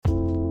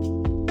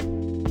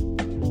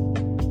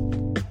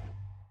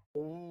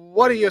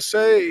What do you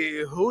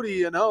say? Who do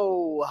you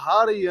know?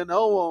 How do you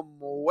know them?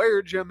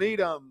 Where'd you meet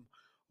them?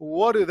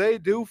 What do they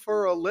do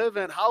for a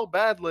living? How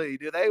badly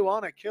do they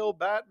want to kill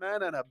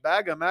Batman and a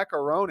bag of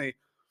macaroni?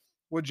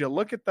 Would you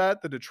look at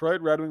that? The Detroit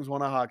Red Wings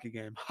won a hockey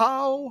game.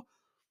 How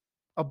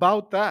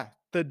about that?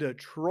 The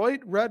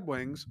Detroit Red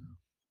Wings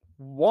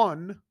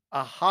won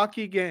a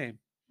hockey game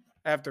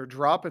after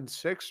dropping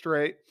 6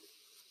 straight.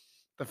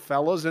 The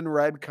fellas in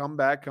red come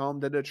back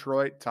home to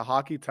Detroit, to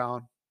Hockey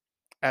Town,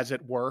 as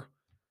it were.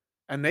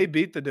 And they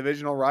beat the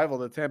divisional rival,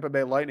 the Tampa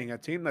Bay Lightning, a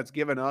team that's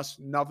given us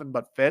nothing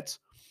but fits,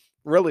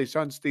 really,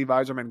 since Steve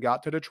Yzerman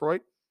got to Detroit.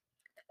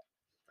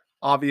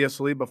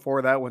 Obviously,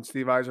 before that, when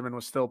Steve Yzerman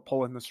was still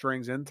pulling the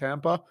strings in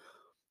Tampa.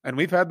 And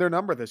we've had their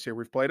number this year.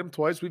 We've played them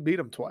twice. We beat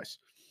them twice.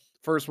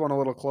 First one a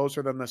little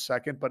closer than the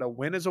second, but a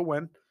win is a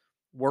win.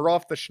 We're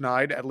off the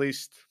schneid, at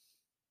least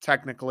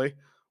technically.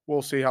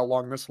 We'll see how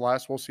long this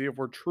lasts. We'll see if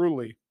we're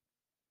truly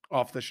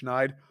off the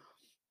schneid.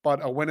 But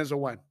a win is a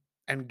win.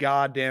 And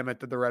God damn it,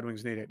 did the Red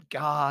Wings need it.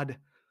 God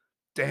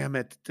damn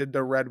it, did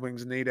the Red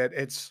Wings need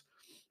it.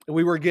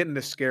 We were getting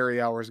to scary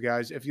hours,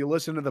 guys. If you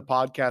listen to the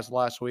podcast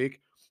last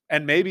week,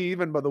 and maybe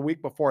even by the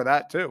week before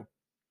that too,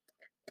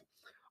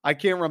 I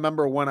can't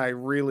remember when I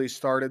really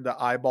started to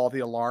eyeball the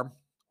alarm,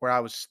 where I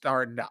was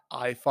starting to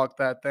eye fuck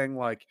that thing.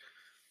 Like,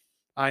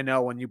 I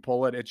know when you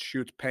pull it, it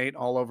shoots paint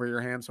all over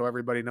your hand so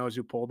everybody knows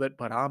you pulled it,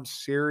 but I'm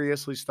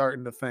seriously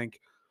starting to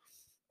think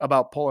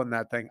about pulling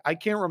that thing. I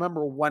can't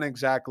remember when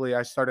exactly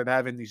I started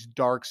having these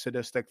dark,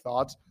 sadistic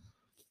thoughts,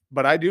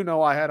 but I do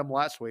know I had them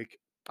last week.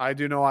 I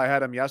do know I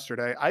had them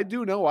yesterday. I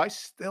do know I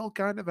still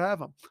kind of have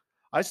them.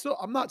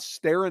 I'm not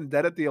staring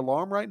dead at the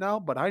alarm right now,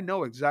 but I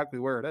know exactly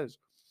where it is.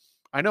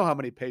 I know how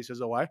many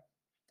paces away.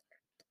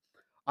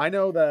 I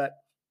know that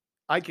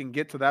I can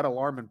get to that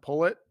alarm and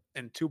pull it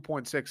in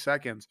 2.6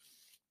 seconds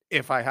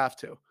if I have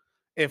to,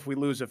 if we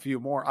lose a few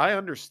more. I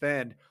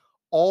understand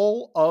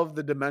all of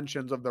the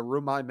dimensions of the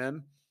room I'm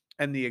in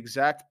and the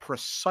exact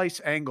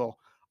precise angle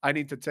I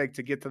need to take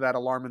to get to that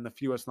alarm in the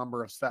fewest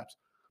number of steps.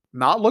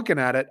 Not looking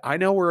at it. I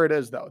know where it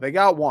is, though. They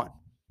got one,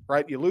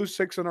 right? You lose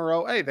 6 in a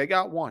row. Hey, they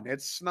got one.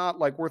 It's not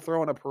like we're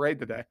throwing a parade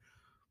today.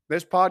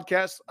 This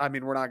podcast, I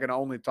mean, we're not going to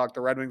only talk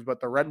the Red Wings,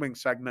 but the Red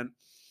Wings segment,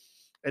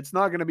 it's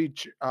not going to be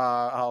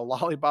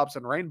lollipops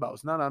and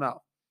rainbows. No, no,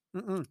 no.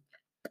 Mm-mm.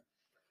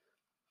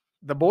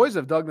 The boys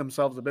have dug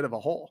themselves a bit of a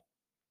hole,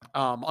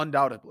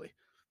 undoubtedly.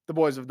 The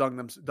boys have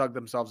dug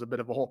themselves a bit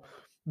of a hole.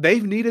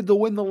 They've needed to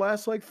win the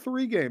last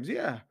 3 games.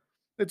 Yeah,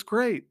 it's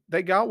great.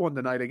 They got one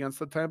tonight against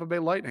the Tampa Bay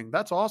Lightning.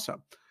 That's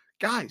awesome.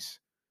 Guys,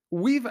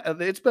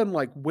 it's been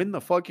win the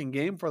fucking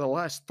game for the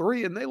last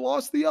 3, and they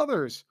lost the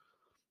others.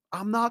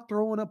 I'm not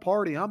throwing a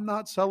party. I'm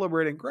not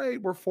celebrating.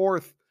 Great, we're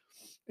 4th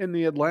in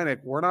the Atlantic.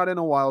 We're not in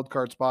a wild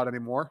card spot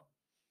anymore.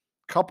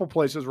 Couple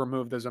places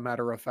removed, as a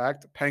matter of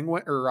fact.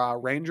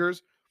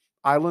 Rangers,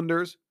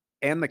 Islanders,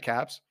 and the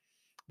Caps.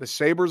 The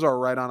Sabres are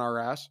right on our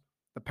ass.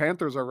 The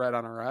Panthers are right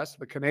on our ass.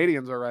 The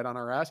Canadians are right on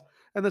our ass.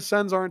 And the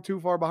Sens aren't too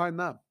far behind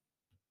them.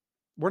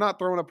 We're not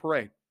throwing a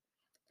parade.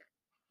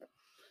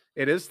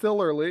 It is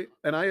still early,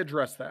 and I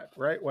addressed that,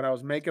 right? When I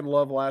was making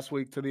love last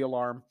week to the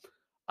alarm,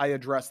 I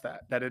addressed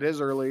that it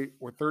is early.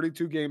 We're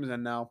 32 games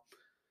in now.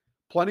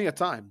 Plenty of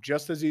time.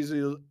 Just as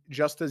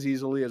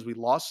easily as we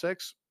lost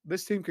 6,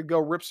 this team could go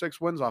rip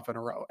 6 wins off in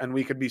a row, and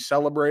we could be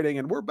celebrating,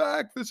 and we're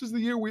back. This is the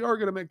year we are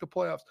going to make the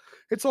playoffs.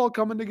 It's all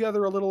coming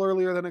together a little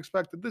earlier than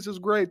expected. This is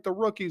great. The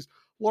rookies,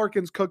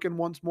 Larkin's cooking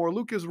once more.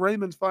 Lucas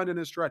Raymond's finding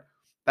his stride.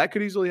 That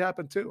could easily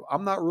happen too.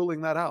 I'm not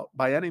ruling that out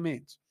by any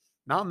means.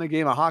 Not in the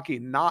game of hockey,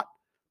 not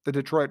the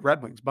Detroit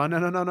Red Wings. But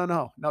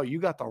no. No, you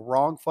got the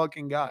wrong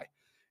fucking guy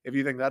if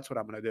you think that's what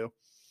I'm going to do.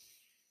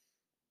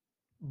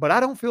 But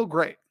I don't feel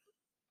great.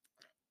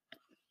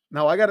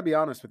 Now, I got to be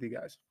honest with you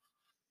guys.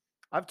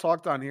 I've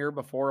talked on here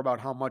before about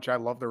how much I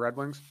love the Red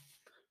Wings.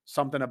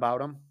 Something about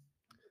them.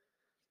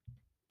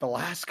 The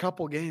last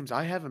couple games,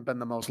 I haven't been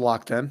the most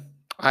locked in.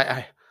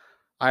 I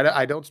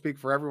don't speak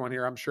for everyone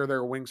here. I'm sure there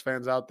are Wings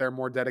fans out there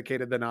more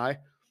dedicated than I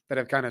that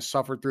have kind of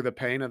suffered through the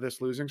pain of this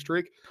losing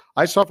streak.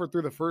 I suffered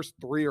through the first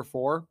 3 or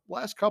 4.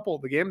 Last couple,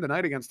 the game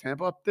tonight against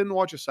Tampa, didn't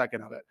watch a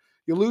second of it.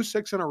 You lose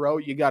 6 in a row,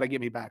 you got to get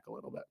me back a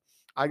little bit.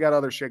 I got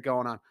other shit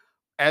going on.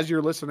 As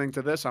you're listening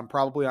to this, I'm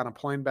probably on a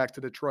plane back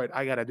to Detroit.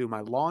 I got to do my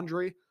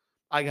laundry.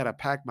 I got to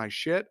pack my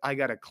shit. I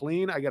got to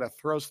clean. I got to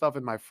throw stuff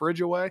in my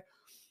fridge away.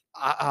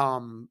 I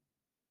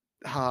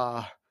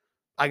got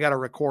to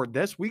record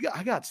this.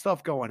 I got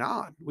stuff going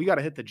on. We got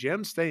to hit the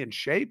gym, stay in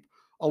shape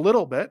a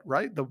little bit,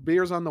 right? The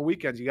beers on the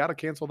weekends, you got to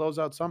cancel those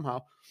out somehow.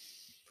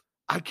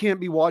 I can't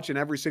be watching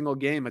every single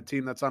game a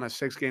team that's on a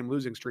 6-game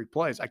losing streak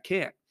plays. I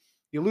can't.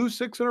 You lose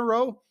 6 in a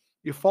row,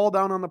 you fall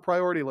down on the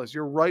priority list.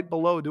 You're right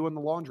below doing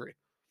the laundry.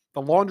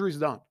 The laundry's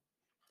done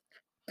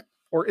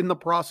or in the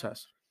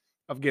process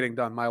of getting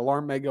done. My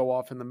alarm may go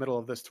off in the middle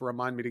of this to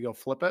remind me to go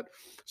flip it.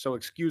 So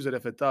excuse it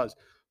if it does.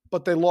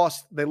 But they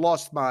lost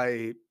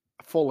my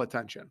full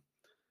attention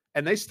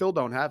and they still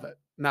don't have it.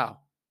 Now,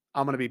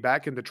 I'm going to be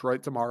back in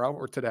Detroit tomorrow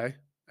or today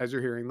as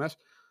you're hearing this.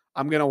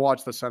 I'm going to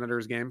watch the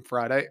Senators game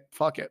Friday.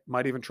 Fuck it.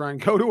 Might even try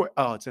and go to it.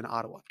 Oh, it's in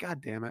Ottawa.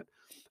 God damn it.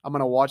 I'm going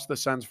to watch the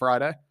Sens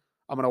Friday.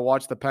 I'm going to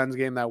watch the Pens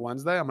game that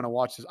Wednesday. I'm going to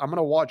watch this. I'm going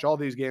to watch all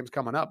these games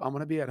coming up. I'm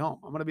going to be at home.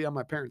 I'm going to be on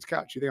my parents'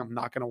 couch. You think I'm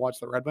not going to watch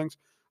the Red Wings?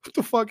 What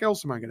the fuck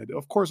else am I going to do?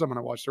 Of course I'm going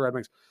to watch the Red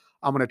Wings.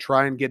 I'm going to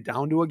try and get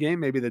down to a game,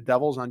 maybe the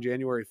Devils on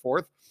January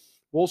 4th.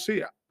 We'll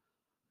see.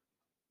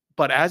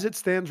 But as it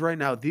stands right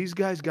now, these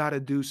guys got to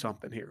do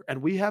something here.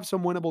 And we have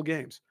some winnable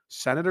games.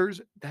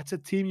 Senators, that's a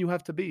team you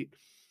have to beat.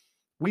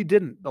 We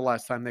didn't the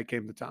last time they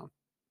came to town.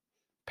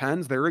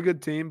 Pens, they're a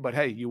good team, but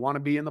hey, you want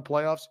to be in the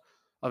playoffs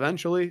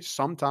eventually,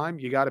 sometime,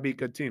 you got to beat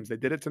good teams. They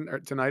did it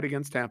tonight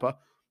against Tampa.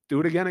 Do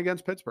it again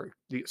against Pittsburgh.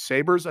 The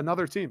Sabres,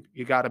 another team.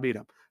 You got to beat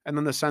them. And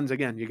then the Sens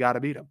again, you got to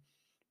beat them.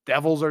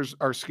 Devils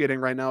are skidding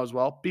right now as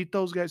well. Beat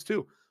those guys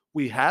too.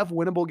 We have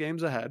winnable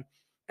games ahead,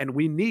 and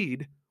we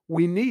need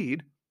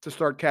to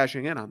start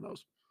cashing in on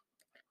those.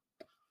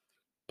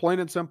 Plain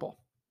and simple.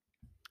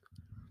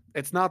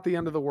 It's not the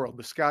end of the world.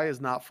 The sky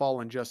is not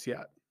falling just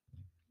yet.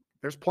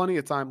 There's plenty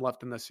of time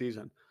left in this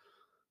season,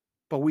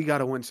 but we got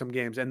to win some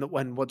games. And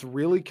what's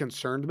really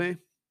concerned me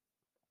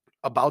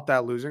about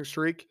that losing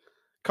streak,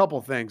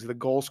 couple things. The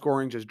goal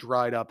scoring just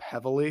dried up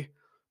heavily,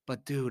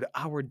 but dude,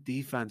 our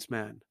defense,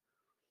 man,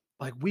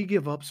 like we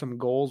give up some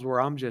goals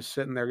where I'm just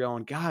sitting there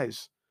going,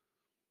 guys,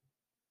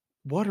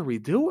 what are we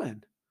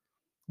doing?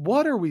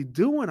 What are we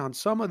doing on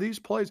some of these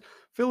plays?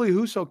 Philly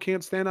Husso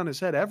can't stand on his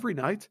head every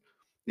night.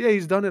 Yeah,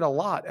 he's done it a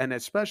lot, and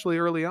especially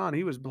early on,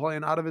 he was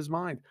playing out of his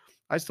mind.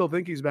 I still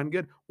think he's been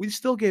good. We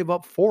still gave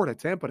up 4 to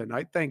Tampa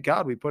tonight. Thank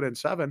God we put in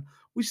 7.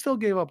 We still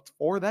gave up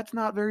 4. That's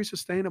not very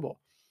sustainable.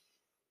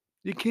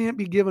 You can't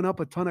be giving up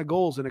a ton of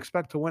goals and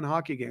expect to win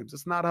hockey games.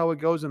 That's not how it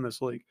goes in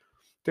this league.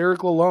 Derek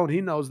Lalonde,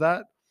 he knows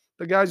that.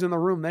 The guys in the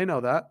room, they know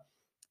that.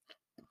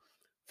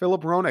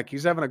 Philip Roenick,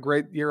 he's having a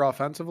great year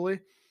offensively.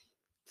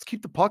 Let's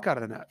keep the puck out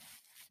of the net.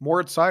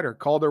 Moritz Seider,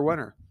 Calder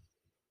winner.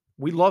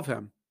 We love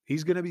him.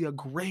 He's going to be a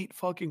great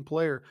fucking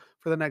player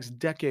for the next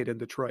decade in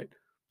Detroit.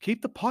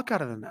 Keep the puck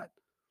out of the net.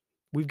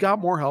 We've got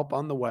more help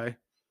on the way.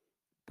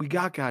 We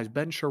got guys,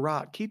 Ben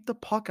Sherratt. Keep the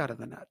puck out of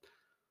the net.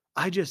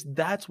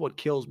 That's what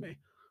kills me.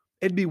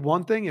 It'd be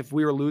one thing if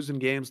we were losing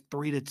games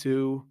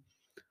 3-2.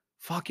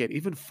 Fuck it.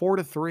 Even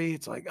 4-3.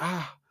 It's like,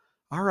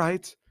 all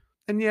right.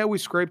 And yeah, we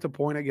scraped a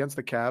point against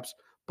the Caps,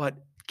 but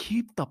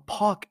keep the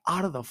puck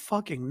out of the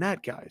fucking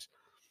net, guys.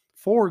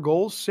 4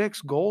 goals,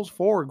 6 goals,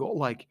 4 goals.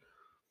 Like,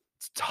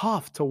 it's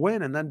tough to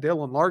win. And then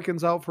Dylan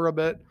Larkin's out for a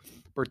bit.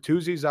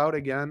 Bertuzzi's out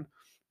again.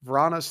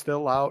 Vrana's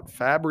still out.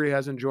 Fabry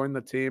hasn't joined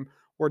the team.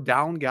 We're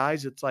down,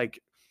 guys. It's like,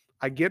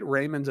 I get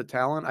Raymond's a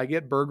talent. I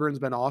get Bergeron's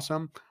been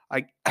awesome.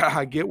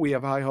 I get we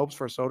have high hopes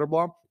for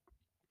Soderblom.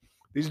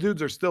 These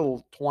dudes are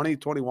still 20,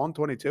 21,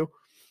 22.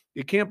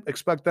 You can't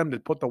expect them to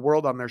put the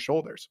world on their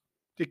shoulders.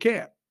 You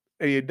can't.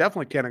 You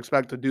definitely can't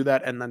expect to do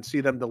that and then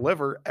see them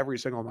deliver every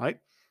single night.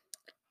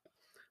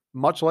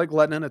 Much like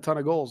letting in a ton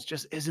of goals,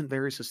 just isn't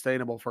very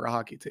sustainable for a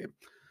hockey team.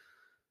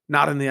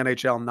 Not in the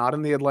NHL, not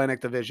in the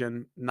Atlantic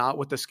Division, not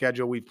with the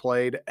schedule we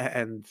played,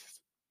 and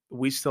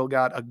we still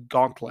got a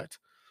gauntlet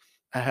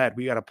ahead.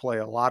 We got to play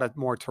a lot of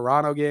more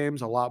Toronto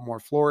games, a lot more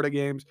Florida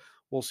games.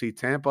 We'll see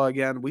Tampa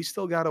again. We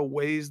still got a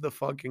ways to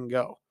fucking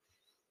go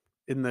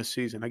in this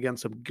season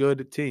against some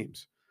good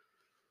teams.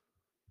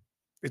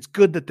 It's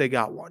good that they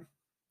got one.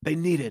 They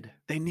needed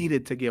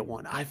to get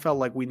one. I felt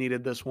like we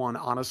needed this one,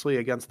 honestly,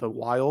 against the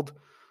Wild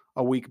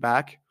a week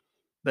back.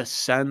 The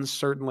Sens,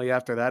 certainly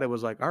after that, it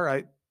was like, all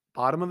right,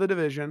 bottom of the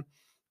division,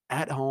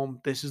 at home,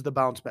 this is the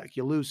bounce back.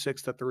 You lose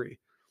 6-3.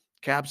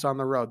 Caps on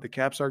the road. The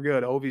Caps are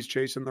good. Ovi's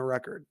chasing the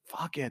record.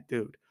 Fuck it,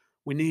 dude.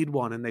 We need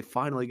one, and they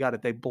finally got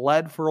it. They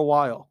bled for a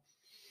while,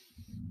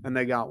 and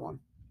they got one.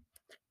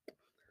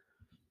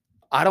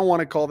 I don't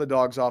want to call the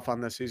dogs off on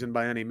this season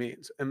by any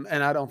means, and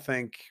I don't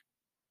think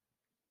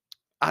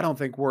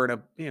we're in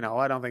a,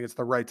 I don't think it's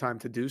the right time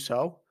to do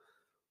so.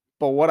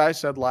 But what I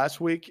said last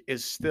week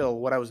is still,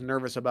 what I was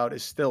nervous about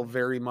is still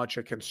very much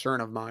a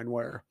concern of mine,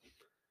 where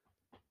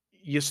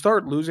you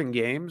start losing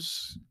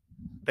games,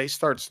 they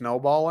start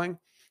snowballing.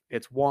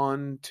 It's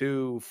 1,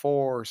 2,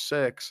 4,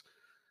 6.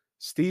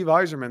 Steve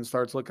Yzerman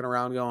starts looking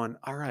around going,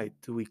 all right,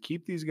 do we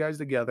keep these guys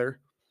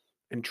together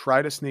and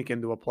try to sneak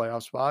into a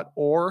playoff spot?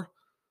 Or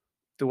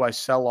do I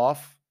sell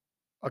off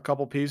a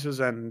couple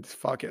pieces and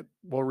fuck it,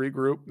 we'll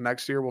regroup.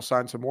 Next year we'll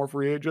sign some more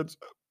free agents,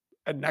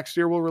 and next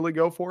year we'll really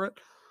go for it?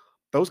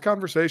 Those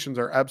conversations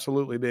are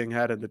absolutely being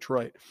had in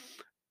Detroit.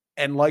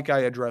 And like I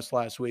addressed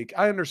last week,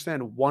 I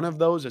understand one of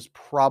those is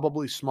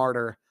probably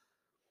smarter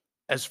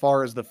as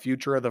far as the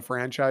future of the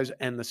franchise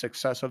and the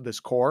success of this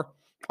core.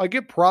 Like,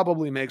 it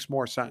probably makes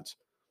more sense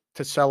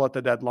to sell at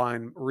the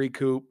deadline,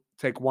 recoup,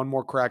 take one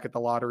more crack at the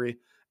lottery,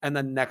 and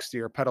then next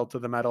year pedal to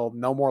the metal.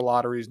 No more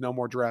lotteries, no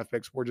more draft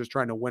picks. We're just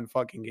trying to win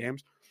fucking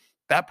games.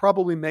 That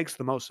probably makes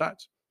the most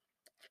sense.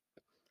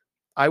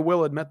 I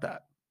will admit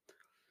that.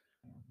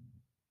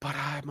 But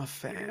I'm a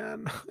fan,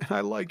 and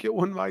I like it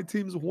when my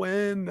teams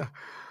win.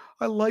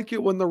 I like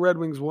it when the Red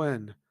Wings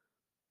win.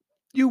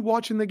 You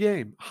watching the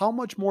game, how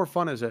much more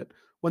fun is it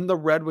when the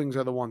Red Wings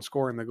are the ones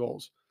scoring the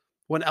goals?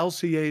 when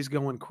LCA is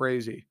going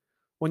crazy,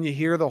 when you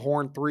hear the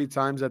horn 3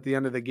 times at the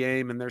end of the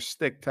game and there's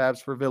stick taps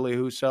for Billy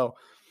Huso,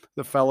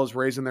 the fellas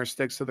raising their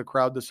sticks to the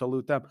crowd to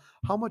salute them.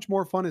 How much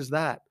more fun is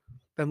that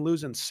than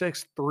losing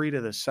 6-3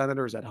 to the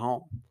Senators at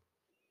home?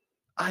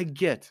 I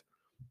get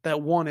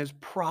that one is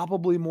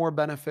probably more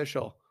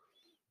beneficial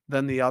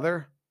than the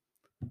other.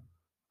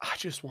 I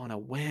just want to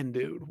win,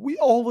 dude.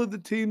 All of the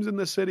teams in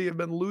the city have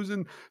been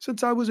losing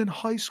since I was in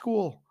high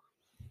school.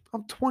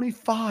 I'm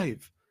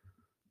 25.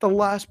 The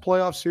last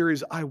playoff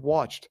series I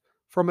watched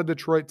from a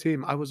Detroit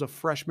team, I was a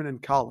freshman in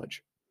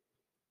college.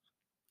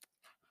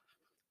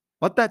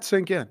 Let that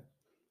sink in.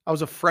 I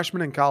was a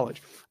freshman in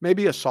college,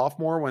 maybe a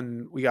sophomore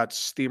when we got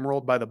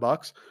steamrolled by the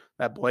Bucks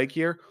that Blake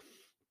year.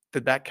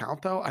 Did that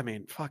count though? I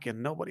mean, fucking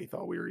nobody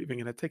thought we were even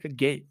going to take a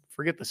game.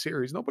 Forget the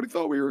series. Nobody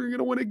thought we were going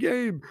to win a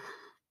game.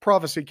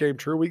 Prophecy came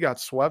true. We got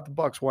swept. The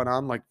Bucks went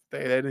on like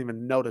they didn't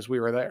even notice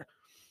we were there.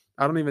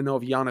 I don't even know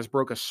if Giannis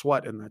broke a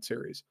sweat in that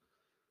series.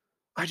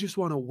 I just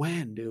want to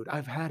win, dude.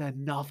 I've had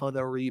enough of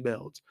the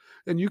rebuilds.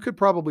 And you could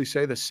probably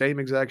say the same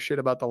exact shit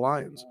about the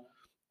Lions.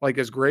 Like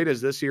as great as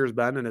this year's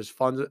been and as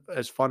fun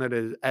it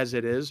is as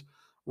it is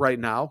right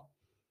now.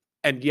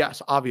 And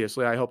yes,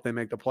 obviously, I hope they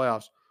make the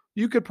playoffs.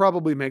 You could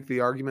probably make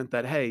the argument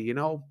that, hey,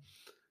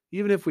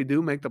 even if we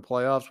do make the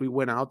playoffs, we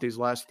win out these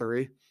last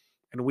 3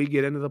 and we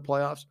get into the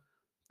playoffs.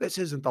 This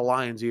isn't the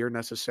Lions' year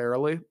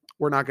necessarily.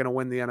 We're not going to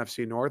win the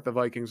NFC North. The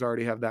Vikings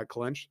already have that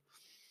clinched.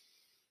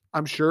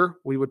 I'm sure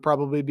we would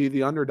probably be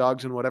the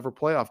underdogs in whatever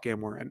playoff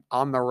game we're in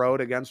on the road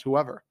against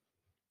whoever.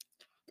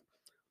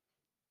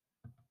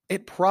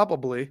 It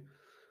probably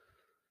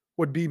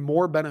would be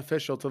more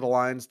beneficial to the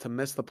Lions to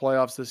miss the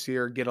playoffs this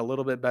year, get a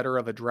little bit better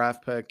of a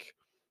draft pick.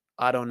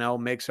 I don't know,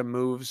 make some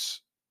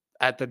moves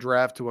at the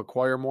draft to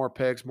acquire more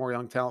picks, more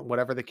young talent,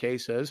 whatever the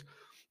case is.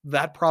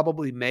 That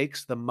probably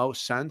makes the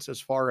most sense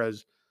as far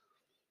as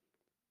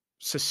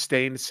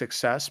sustained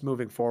success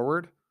moving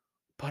forward.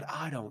 But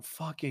I don't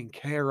fucking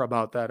care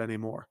about that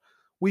anymore.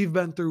 We've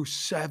been through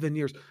 7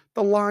 years.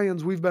 The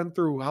Lions, we've been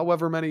through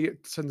however many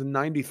since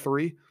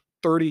 93,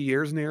 30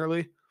 years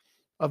nearly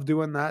of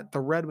doing that. The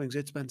Red Wings,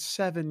 it's been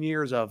 7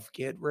 years of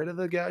get rid of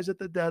the guys at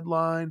the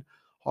deadline,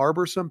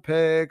 harbor some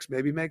picks,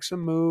 maybe make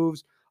some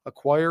moves,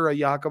 acquire a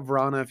Jakub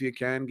Vrana if you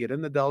can, get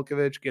in the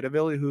Delkovich, get a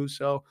Ville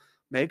Huso,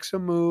 make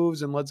some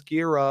moves, and let's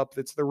gear up.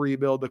 It's the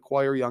rebuild,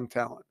 acquire young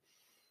talent.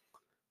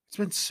 It's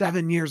been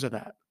 7 years of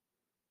that.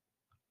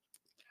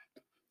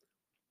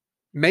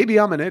 Maybe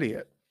I'm an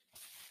idiot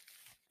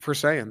for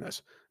saying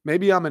this.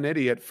 Maybe I'm an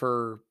idiot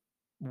for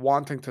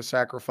wanting to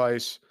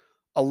sacrifice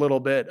a little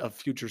bit of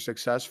future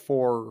success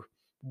for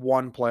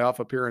one playoff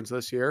appearance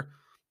this year.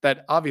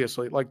 That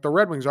obviously, like the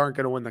Red Wings aren't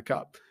going to win the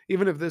cup.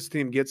 Even if this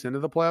team gets into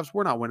the playoffs,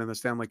 we're not winning the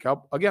Stanley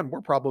Cup. Again,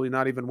 we're probably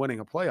not even winning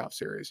a playoff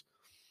series.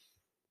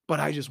 But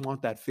I just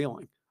want that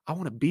feeling. I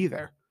want to be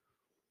there.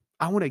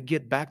 I want to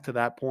get back to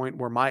that point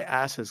where my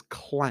ass is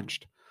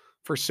clenched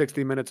for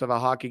 60 minutes of a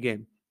hockey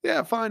game.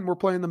 Yeah, fine. We're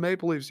playing the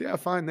Maple Leafs. Yeah,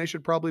 fine. They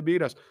should probably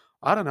beat us.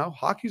 I don't know.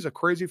 Hockey's a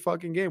crazy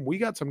fucking game. We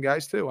got some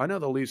guys too. I know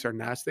the Leafs are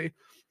nasty.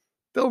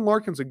 Dylan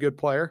Larkin's a good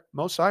player.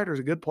 Mo Sider's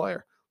a good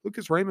player.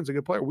 Lucas Raymond's a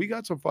good player. We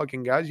got some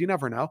fucking guys. You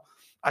never know.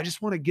 I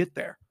just want to get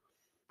there.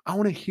 I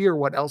want to hear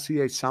what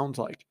LCA sounds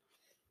like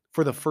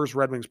for the first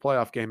Red Wings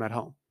playoff game at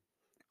home.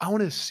 I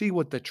want to see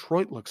what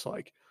Detroit looks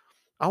like.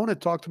 I want to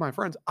talk to my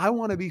friends. I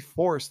want to be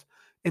forced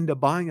into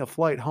buying a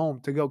flight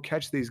home to go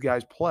catch these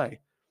guys play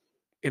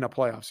in a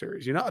playoff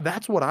series.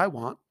 That's what I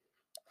want.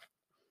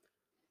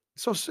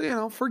 So,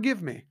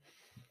 forgive me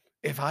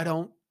if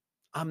I'm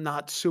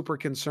not super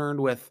concerned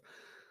with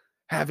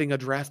having a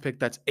draft pick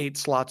that's 8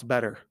 slots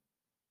better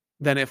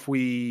than if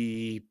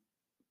we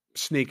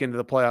sneak into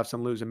the playoffs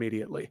and lose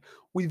immediately.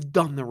 We've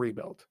done the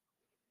rebuild.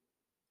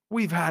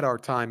 We've had our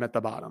time at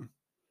the bottom.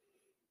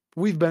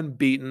 We've been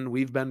beaten.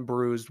 We've been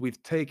bruised.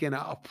 We've taken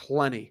a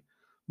plenty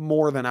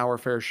more than our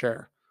fair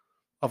share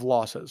of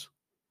losses.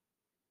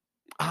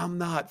 I'm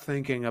not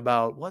thinking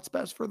about what's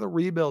best for the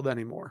rebuild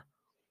anymore.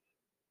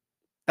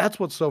 That's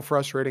what's so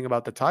frustrating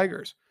about the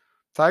Tigers.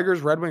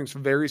 Tigers, Red Wings,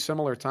 very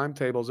similar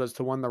timetables as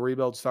to when the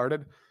rebuild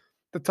started.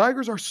 The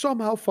Tigers are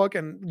somehow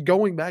fucking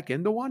going back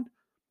into one.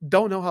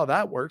 Don't know how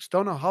that works.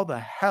 Don't know how the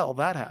hell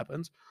that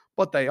happens,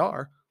 but they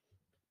are.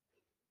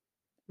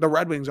 The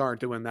Red Wings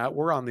aren't doing that.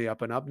 We're on the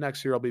up and up.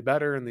 Next year will be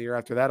better, and the year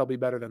after that will be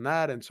better than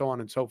that, and so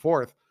on and so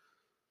forth.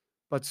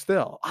 But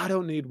still, I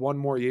don't need one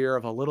more year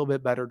of a little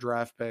bit better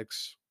draft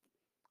picks,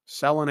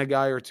 selling a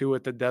guy or two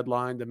at the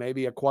deadline to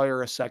maybe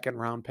acquire a second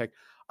round pick.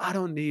 I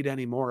don't need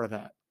any more of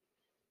that.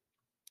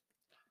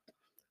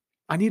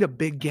 I need a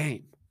big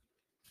game.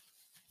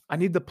 I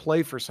need to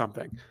play for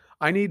something.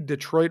 I need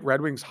Detroit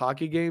Red Wings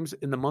hockey games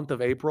in the month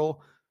of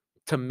April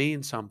to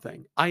mean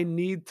something. I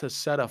need to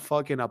set a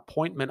fucking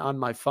appointment on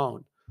my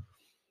phone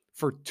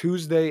for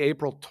Tuesday,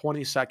 April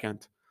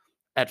 22nd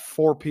at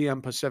 4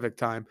 p.m. Pacific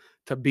time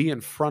to be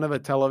in front of a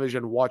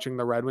television watching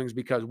the Red Wings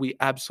because we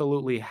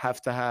absolutely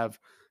have to have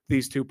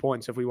these 2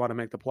 points if we want to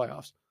make the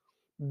playoffs.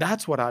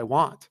 That's what I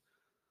want.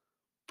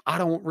 I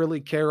don't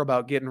really care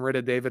about getting rid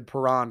of David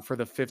Perron for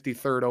the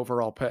 53rd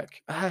overall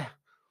pick.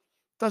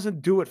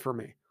 Doesn't do it for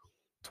me.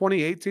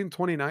 2018,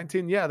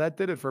 2019, yeah, that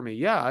did it for me.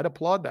 Yeah, I'd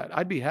applaud that.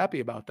 I'd be happy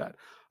about that.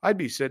 I'd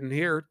be sitting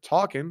here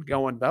talking,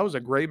 going, that was a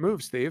great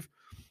move, Steve.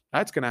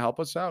 That's going to help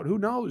us out. Who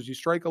knows? You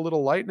strike a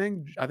little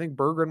lightning. I think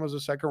Bergeron was a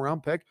second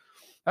round pick.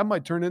 That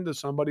might turn into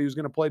somebody who's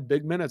going to play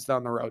big minutes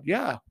down the road.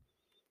 Yeah,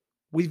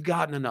 we've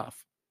gotten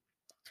enough.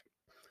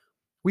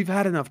 We've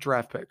had enough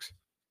draft picks.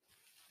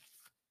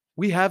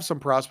 We have some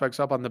prospects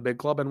up on the big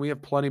club, and we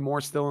have plenty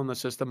more still in the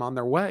system on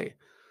their way.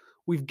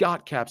 We've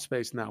got cap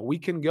space now. We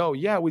can go.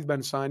 Yeah, we've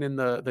been signing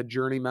the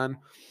journeymen,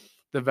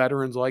 the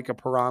veterans like a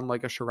Perron,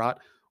 like a Sherratt.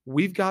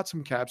 We've got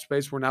some cap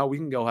space where now we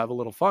can go have a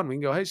little fun. We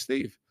can go, hey,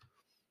 Steve,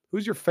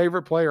 who's your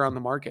favorite player on the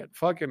market?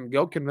 Fucking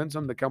go convince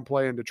them to come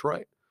play in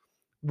Detroit.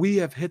 We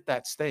have hit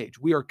that stage.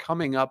 We are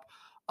coming up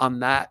on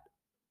that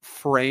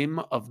frame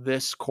of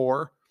this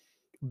core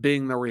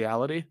being the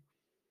reality.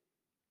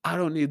 I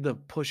don't need to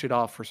push it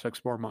off for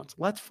 6 more months.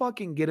 Let's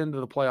fucking get into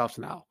the playoffs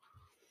now.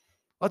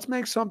 Let's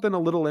make something a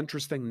little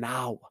interesting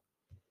now.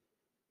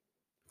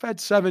 I've had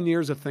 7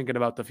 years of thinking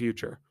about the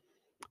future.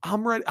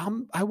 I'm ready.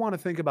 I want to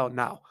think about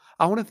now.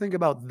 I want to think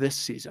about this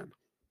season.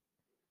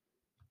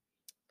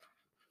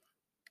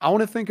 I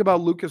want to think about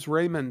Lucas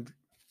Raymond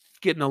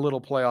getting a little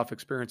playoff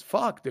experience.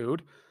 Fuck,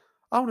 dude.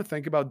 I want to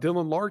think about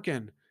Dylan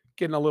Larkin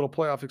getting a little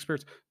playoff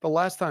experience. The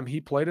last time he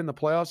played in the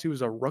playoffs, he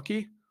was a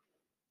rookie.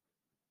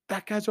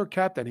 That guy's our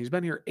captain. He's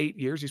been here 8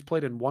 years. He's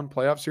played in one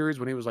playoff series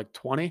when he was like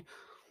 20.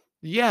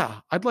 Yeah,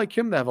 I'd like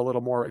him to have a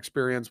little more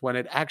experience when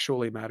it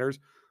actually matters,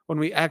 when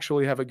we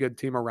actually have a good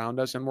team around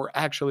us and we're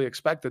actually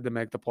expected to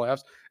make the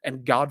playoffs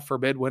and God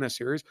forbid win a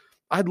series.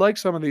 I'd like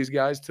some of these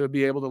guys to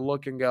be able to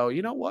look and go,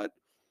 you know what?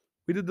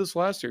 We did this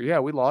last year. Yeah,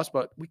 we lost,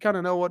 but we kind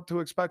of know what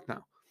to expect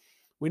now.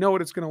 We know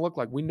what it's going to look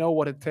like. We know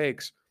what it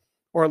takes,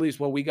 or at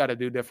least what we got to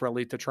do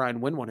differently to try and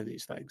win one of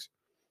these things.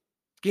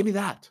 Give me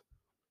that.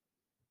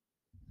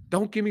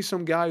 Don't give me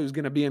some guy who's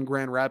going to be in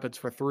Grand Rapids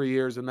for 3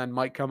 years and then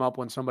might come up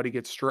when somebody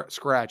gets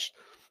scratched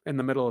in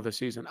the middle of the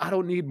season. I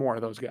don't need more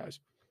of those guys.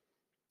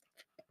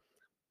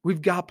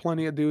 We've got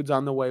plenty of dudes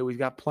on the way. We've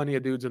got plenty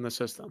of dudes in the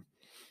system.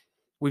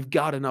 We've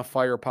got enough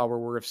firepower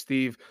where if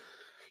Steve,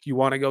 you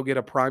want to go get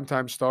a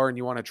primetime star and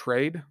you want to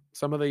trade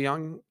some of the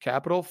young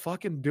capital,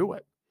 fucking do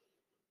it.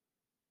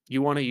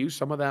 You want to use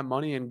some of that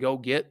money and go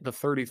get the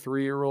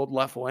 33-year-old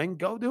left wing?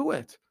 Go do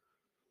it.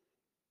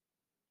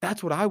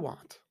 That's what I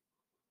want.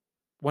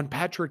 When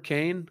Patrick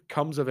Kane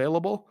comes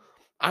available,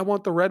 I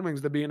want the Red Wings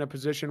to be in a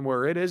position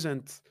where it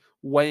isn't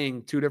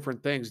weighing two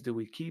different things. Do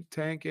we keep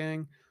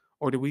tanking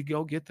or do we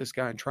go get this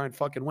guy and try and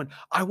fucking win?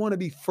 I want to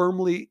be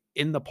firmly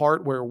in the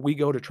part where we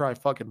go to try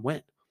fucking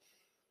win.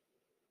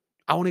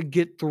 I want to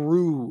get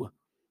through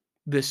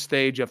this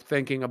stage of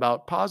thinking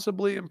about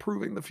possibly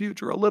improving the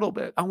future a little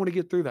bit. I want to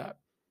get through that.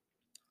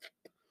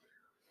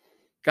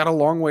 Got a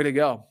long way to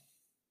go.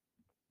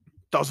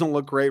 Doesn't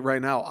look great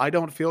right now. I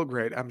don't feel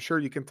great. I'm sure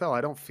you can tell. I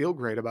don't feel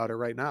great about it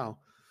right now.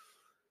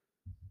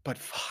 But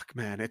fuck,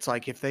 man, it's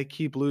like if they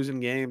keep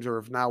losing games or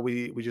if now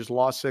we just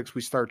lost 6,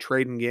 we start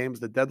trading games,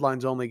 the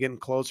deadline's only getting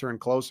closer and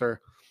closer.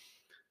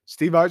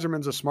 Steve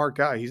Yzerman's a smart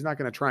guy. He's not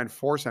going to try and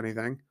force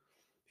anything.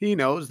 He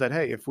knows that,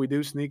 hey, if we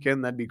do sneak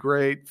in, that'd be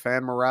great.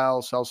 Fan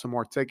morale, sell some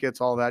more tickets,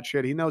 all that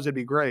shit. He knows it'd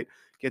be great.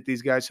 Get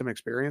these guys some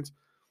experience.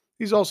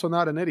 He's also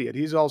not an idiot.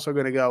 He's also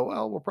going to go,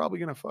 well, we're probably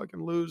going to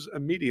fucking lose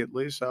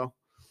immediately, so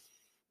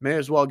may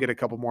as well get a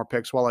couple more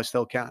picks while I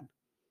still can.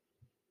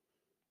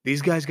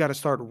 These guys got to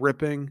start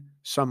ripping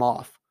some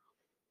off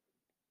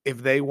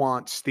if they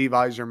want Steve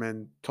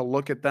Yzerman to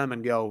look at them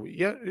and go,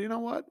 yeah, you know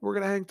what? We're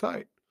going to hang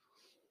tight.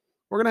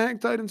 We're going to hang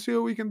tight and see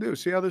what we can do.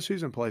 See how the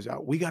season plays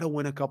out. We got to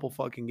win a couple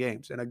fucking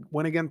games. And a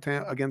win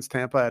against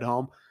Tampa at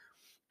home,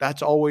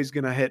 that's always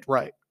going to hit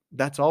right.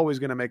 That's always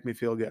going to make me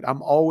feel good.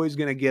 I'm always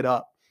going to get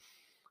up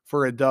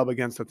for a dub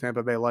against the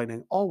Tampa Bay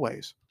Lightning.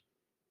 Always.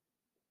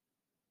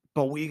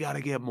 But we got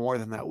to get more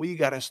than that. We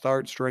got to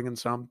start stringing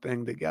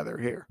something together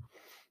here.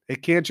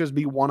 It can't just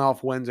be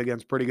one-off wins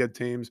against pretty good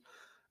teams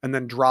and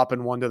then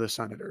dropping one to the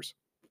Senators.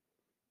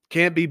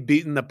 Can't be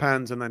beating the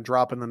Pens and then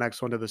dropping the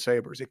next one to the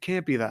Sabres. It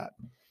can't be that.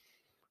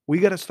 We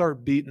got to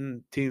start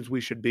beating teams we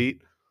should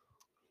beat.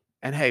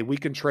 And hey, we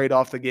can trade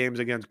off the games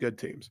against good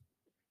teams.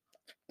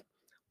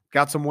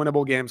 Got some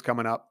winnable games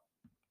coming up.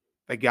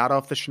 They got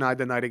off the schneid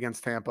tonight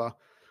against Tampa.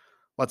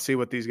 Let's see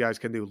what these guys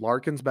can do.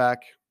 Larkin's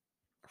back.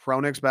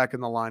 Hronek's back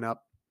in the lineup.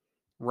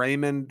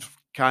 Raymond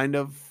kind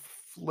of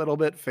a little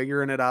bit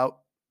figuring it out.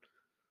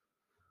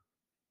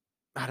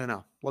 I don't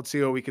know. Let's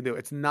see what we can do.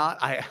 It's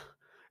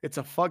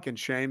a fucking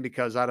shame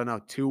because I don't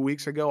know, 2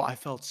 weeks ago, I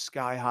felt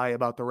sky high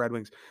about the Red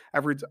Wings.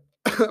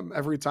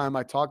 Every time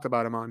I talked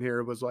about them on here,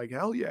 it was like,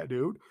 hell yeah,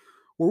 dude.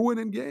 We're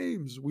winning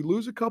games. We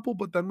lose a couple,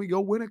 but then we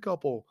go win a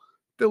couple.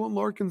 Dylan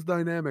Larkin's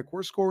dynamic.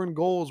 We're scoring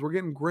goals. We're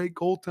getting great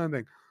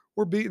goaltending.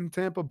 We're beating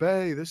Tampa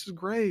Bay. This is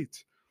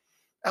great.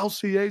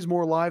 LCA's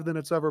more live than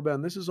it's ever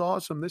been. This is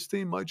awesome. This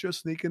team might just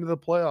sneak into the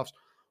playoffs,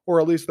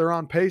 or at least they're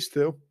on pace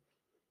to.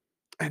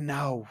 And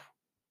now,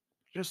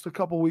 just a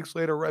couple weeks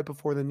later, right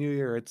before the new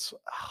year, it's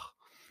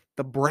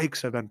the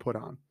brakes have been put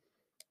on.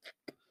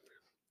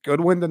 Good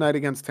win tonight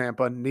against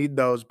Tampa. Need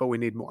those, but we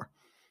need more.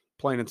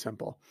 Plain and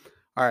simple.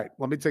 All right,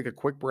 let me take a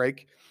quick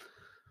break.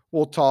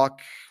 We'll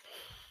talk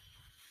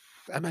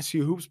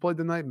MSU hoops played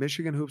tonight.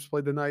 Michigan hoops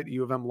played tonight.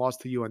 U of M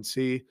lost to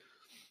UNC.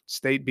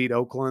 State beat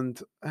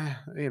Oakland.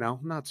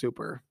 Not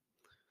super.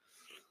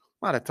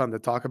 Not a ton to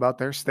talk about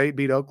there. State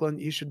beat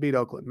Oakland. You should beat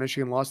Oakland.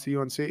 Michigan lost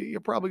to UNC. You're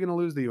probably going to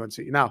lose to UNC.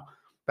 Now,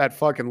 that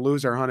fucking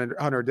loser,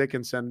 Hunter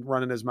Dickinson,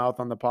 running his mouth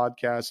on the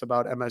podcast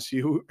about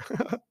MSU,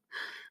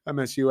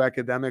 MSU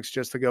academics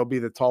just to go be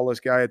the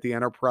tallest guy at the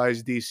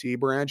Enterprise DC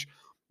branch.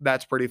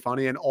 That's pretty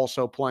funny. And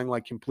also playing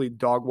like complete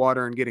dog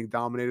water and getting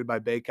dominated by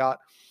Baycott.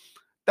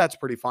 That's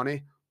pretty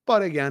funny.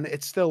 But again,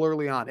 it's still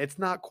early on. It's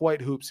not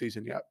quite hoop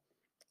season yet.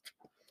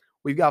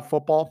 We've got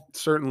football.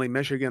 Certainly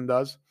Michigan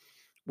does.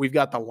 We've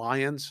got the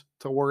Lions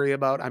to worry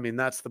about. I mean,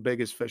 that's the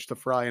biggest fish to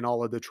fry in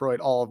all of Detroit,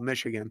 all of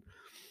Michigan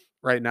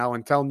right now.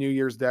 Until New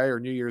Year's Day or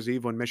New Year's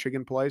Eve when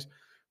Michigan plays,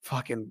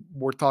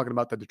 we're talking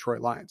about the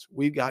Detroit Lions.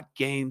 We've got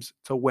games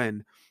to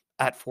win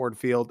at Ford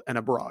Field and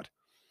abroad.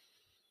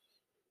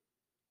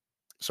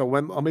 So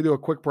let me do a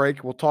quick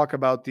break. We'll talk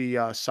about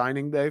the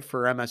signing day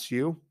for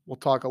MSU. We'll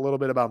talk a little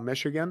bit about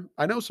Michigan.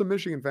 I know some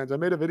Michigan fans. I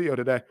made a video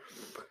today.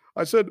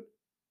 I said,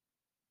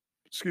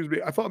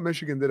 I thought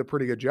Michigan did a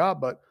pretty good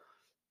job, but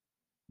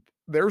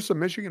there are some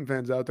Michigan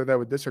fans out there that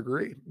would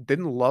disagree.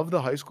 Didn't love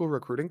the high school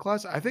recruiting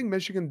class. I think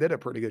Michigan did a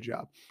pretty good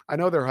job. I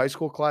know their high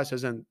school class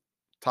isn't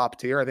top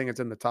tier. I think it's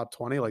in the top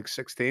 20, like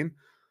 16,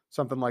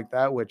 something like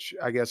that, which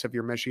I guess if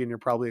you're Michigan, you're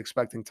probably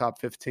expecting top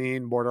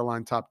 15,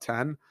 borderline top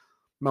 10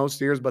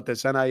 most years. But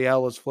this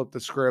NIL has flipped the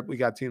script. We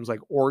got teams like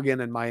Oregon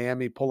and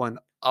Miami pulling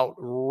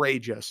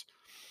outrageous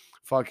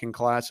fucking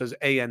classes,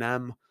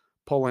 A&M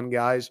pulling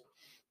guys.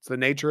 It's the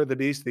nature of the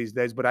beast these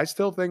days, but I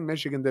still think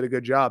Michigan did a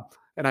good job.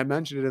 And I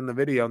mentioned it in the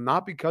video,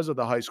 not because of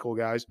the high school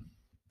guys,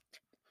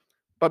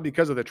 but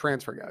because of the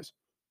transfer guys.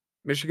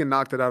 Michigan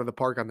knocked it out of the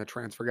park on the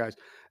transfer guys.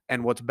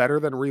 And what's better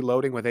than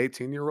reloading with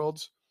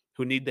 18-year-olds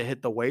who need to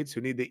hit the weights,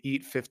 who need to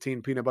eat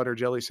 15 peanut butter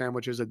jelly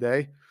sandwiches a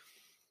day?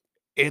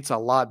 It's a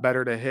lot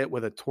better to hit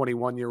with a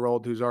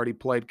 21-year-old who's already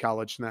played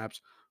college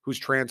snaps, who's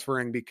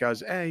transferring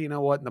because, hey, you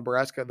know what?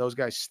 Nebraska, those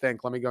guys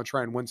stink. Let me go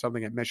try and win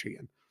something at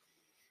Michigan.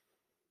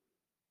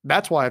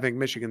 That's why I think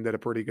Michigan did a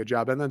pretty good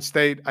job. And then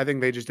State, I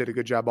think they just did a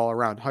good job all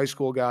around. High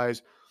school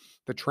guys,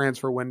 the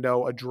transfer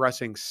window,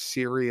 addressing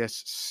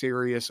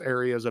serious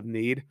areas of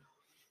need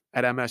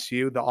at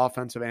MSU, the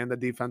offensive and the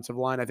defensive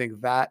line. I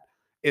think that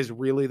is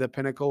really the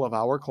pinnacle of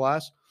our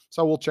class.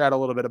 So we'll chat a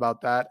little bit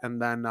about that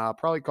and then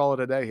probably call it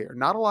a day here.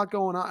 Not a lot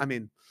going on. I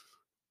mean,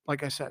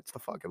 like I said, it's the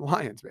fucking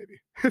Lions, baby.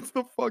 It's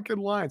the fucking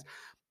Lions.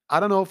 I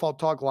don't know if I'll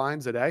talk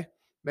Lions today,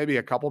 maybe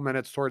a couple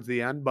minutes towards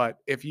the end, but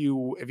if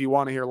you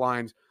want to hear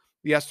Lions,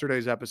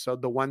 yesterday's episode,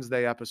 the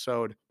Wednesday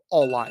episode,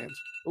 all Lions.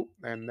 Oh,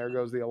 and there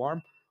goes the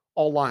alarm.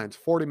 All Lions,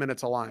 40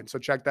 minutes of Lions. So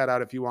check that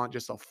out if you want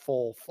just a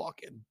full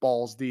fucking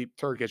balls deep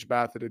Turkish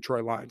bath of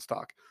Detroit Lions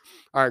talk.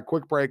 All right,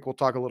 quick break. We'll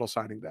talk a little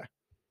signing day.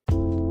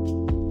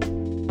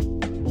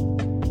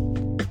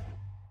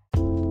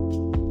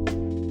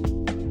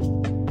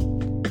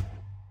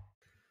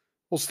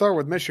 We'll start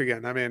with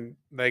Michigan. I mean,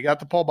 they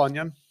got the Paul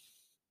Bunyan.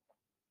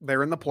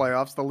 They're in the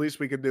playoffs. The least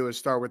we could do is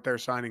start with their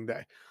signing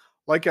day.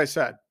 Like I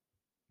said,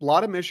 a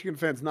lot of Michigan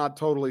fans not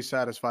totally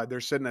satisfied.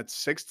 They're sitting at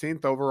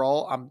 16th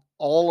overall. I'm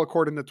all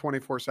according to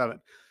 24/7.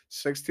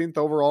 16th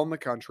overall in the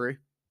country.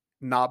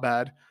 Not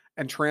bad.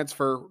 And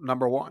transfer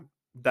number 1.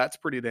 That's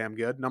pretty damn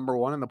good. Number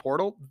 1 in the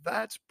portal.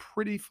 That's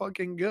pretty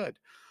fucking good.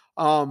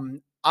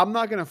 I'm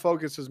not going to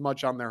focus as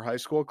much on their high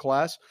school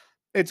class.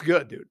 It's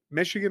good, dude.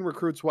 Michigan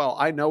recruits well.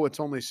 I know it's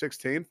only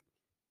 16th.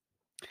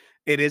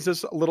 It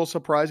is a little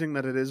surprising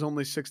that it is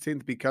only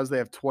 16th because they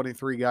have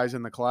 23 guys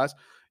in the class.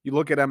 You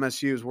look at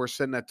MSU's, we're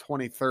sitting at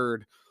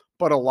 23rd,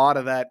 but a lot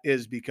of that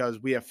is because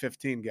we have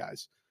 15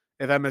 guys.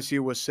 If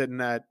MSU was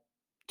sitting at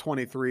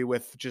 23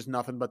 with just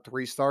nothing but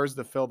 3 stars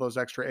to fill those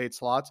extra 8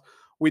 slots,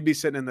 we'd be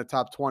sitting in the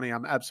top 20.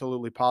 I'm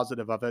absolutely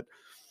positive of it.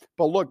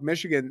 But look,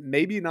 Michigan,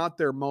 maybe not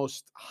their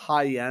most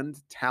high-end,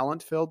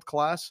 talent-filled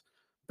class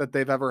that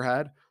they've ever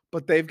had,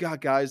 but they've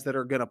got guys that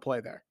are going to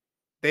play there.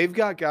 They've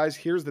got guys,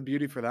 here's the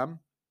beauty for them.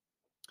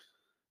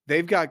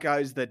 They've got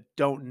guys that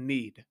don't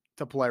need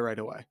to play right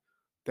away.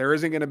 There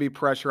isn't going to be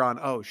pressure on,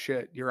 oh,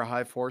 shit, you're a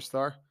high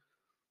 4-star.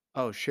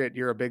 Oh, shit,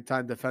 you're a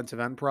big-time defensive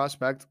end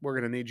prospect. We're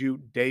going to need you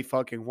day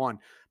fucking 1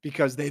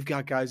 because they've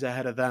got guys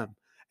ahead of them.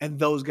 And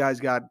those guys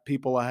got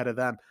people ahead of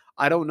them.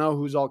 I don't know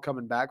who's all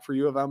coming back for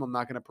U of M. I'm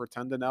not going to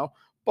pretend to know.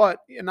 But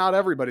not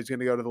everybody's going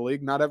to go to the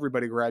league. Not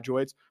everybody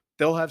graduates.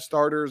 They'll have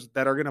starters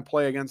that are going to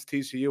play against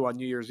TCU on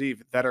New Year's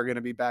Eve that are going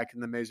to be back in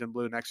the maize and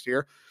blue next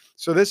year.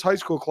 So this high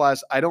school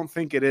class, I don't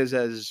think it is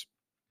as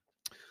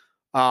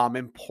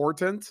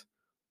important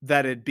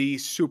that it be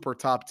super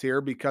top tier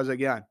because,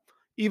 again,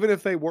 even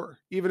if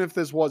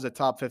this was a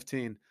top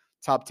 15,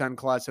 top 10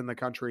 class in the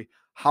country,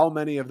 how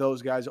many of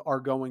those guys are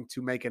going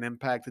to make an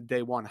impact at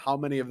day 1? How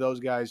many of those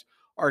guys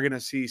are going to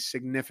see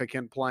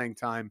significant playing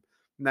time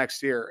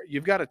next year?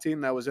 You've got a team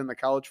that was in the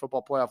college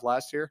football playoff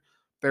last year.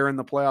 They're in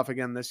the playoff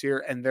again this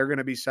year, and they're going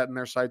to be setting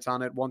their sights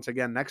on it once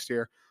again next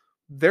year.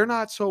 they're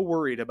not so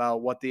worried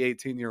about what the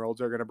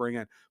 18-year-olds are going to bring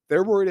in.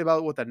 They're worried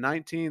about what the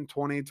 19,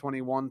 20,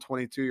 21,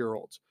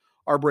 22-year-olds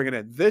are bringing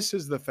in. This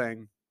is the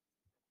thing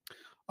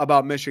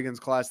about Michigan's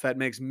class that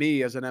makes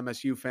me as an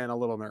MSU fan a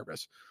little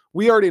nervous.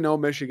 We already know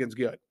Michigan's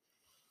good.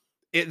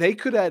 They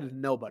could add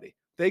nobody.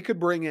 They could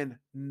bring in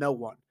no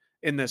one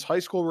in this high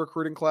school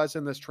recruiting class,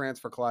 in this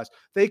transfer class.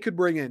 They could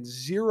bring in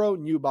 0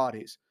 new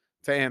bodies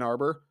to Ann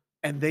Arbor,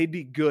 and they'd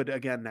be good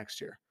again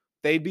next year.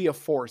 They'd be a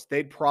force.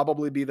 They'd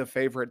probably be the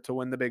favorite to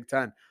win the Big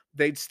Ten.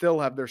 They'd still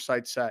have their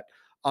sights set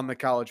on the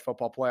college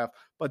football playoff,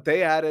 but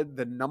they added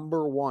the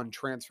number 1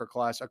 transfer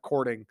class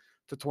according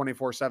to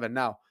 24/7.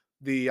 Now,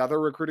 the other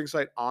recruiting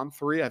site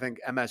On3, I think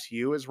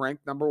MSU is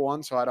ranked number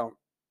 1, so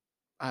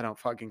I don't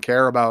fucking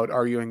care about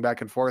arguing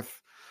back and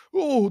forth.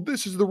 Oh,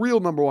 this is the real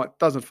number 1.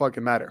 Doesn't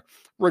fucking matter.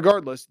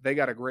 Regardless, they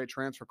got a great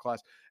transfer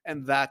class.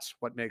 And that's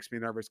what makes me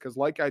nervous. Because,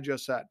 like I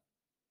just said,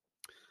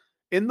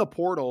 in the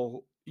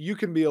portal, you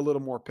can be a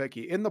little more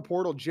picky. In the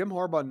portal, Jim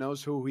Harbaugh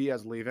knows who he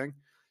has leaving.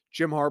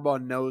 Jim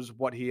Harbaugh knows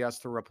what he has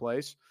to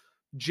replace.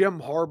 Jim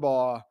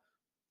Harbaugh,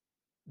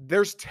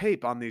 there's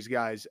tape on these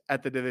guys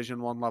at the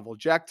Division I level.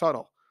 Jack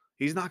Tuttle,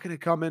 he's not going to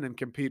come in and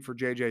compete for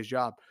JJ's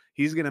job.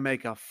 He's going to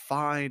make a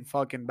fine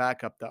fucking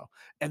backup, though.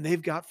 And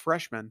they've got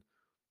freshmen,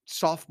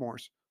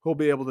 sophomores, who'll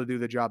be able to do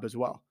the job as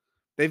well.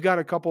 They've got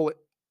a couple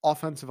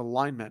offensive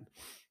linemen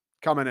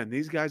coming in.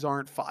 These guys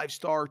aren't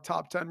 5-star,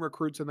 top 10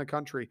 recruits in the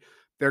country.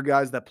 They're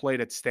guys that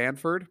played at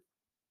Stanford,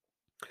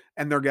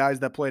 and they're guys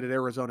that played at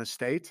Arizona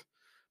State.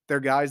 They're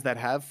guys that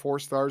have 4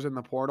 stars in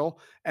the portal,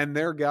 and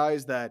they're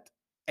guys that,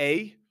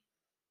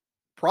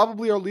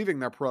 probably are leaving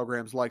their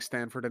programs like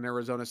Stanford and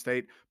Arizona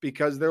State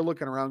because they're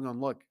looking around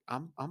going, look,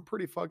 I'm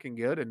pretty fucking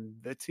good and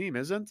the team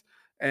isn't.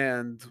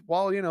 And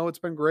while, it's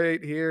been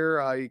great here,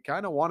 I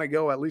kind of want to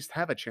go at least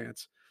have a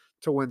chance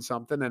to win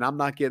something. And I'm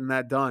not getting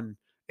that done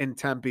in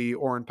Tempe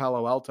or in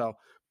Palo Alto.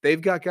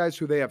 They've got guys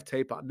who they have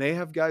tape on. They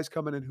have guys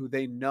coming in who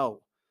they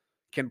know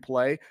can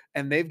play.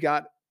 And they've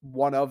got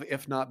one of,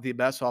 if not the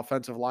best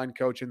offensive line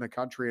coach in the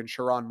country in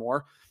Sharon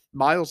Moore.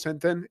 Miles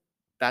Hinton,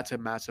 that's a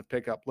massive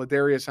pickup.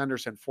 Ladarius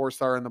Henderson,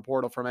 4-star in the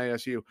portal from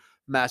ASU,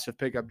 massive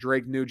pickup.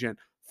 Drake Nugent,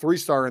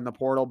 3-star in the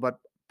portal, but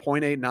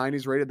 0.89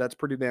 he's rated. That's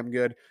pretty damn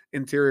good.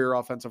 Interior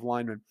offensive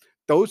lineman.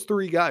 Those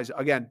 3 guys,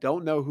 again,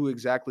 don't know who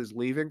exactly is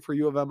leaving for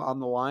U of M on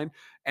the line,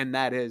 and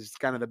that is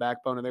kind of the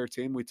backbone of their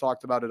team. We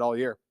talked about it all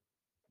year.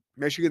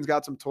 Michigan's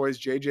got some toys.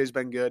 JJ's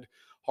been good.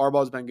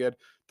 Harbaugh's been good.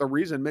 The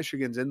reason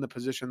Michigan's in the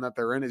position that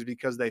they're in is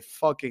because they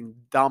fucking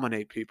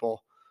dominate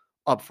people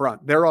up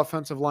front. Their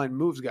offensive line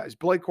moves guys.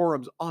 Blake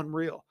Corum's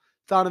unreal.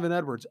 Donovan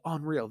Edwards,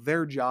 unreal.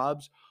 Their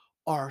jobs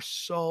are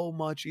so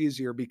much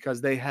easier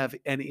because they have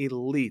an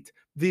elite,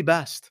 the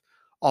best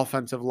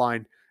offensive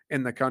line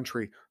in the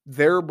country.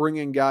 They're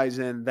bringing guys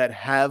in that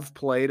have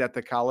played at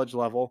the college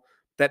level,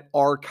 that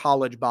are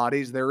college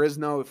bodies. There is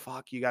no,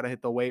 fuck, you got to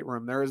hit the weight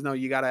room. There is no,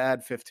 you got to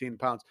add 15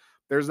 pounds.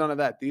 There's none of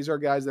that. These are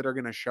guys that are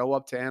going to show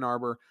up to Ann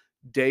Arbor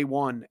day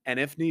one. And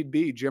if need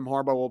be, Jim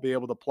Harbaugh will be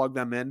able to plug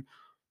them in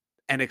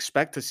and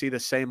expect to see the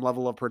same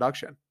level of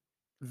production.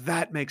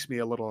 That makes me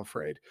a little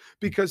afraid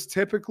because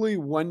typically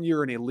when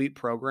you're an elite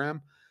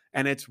program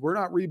and we're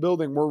not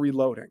rebuilding, we're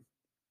reloading.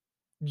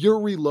 You're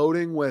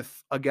reloading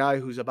with a guy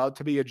who's about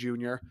to be a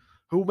junior,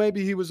 who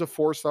maybe he was a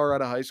 4-star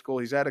out of high school.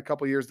 He's had a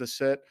couple years to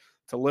sit,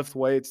 to lift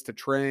weights, to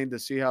train, to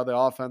see how the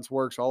offense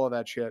works, all of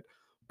that shit.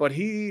 But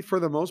he, for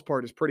the most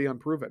part, is pretty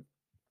unproven.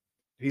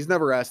 He's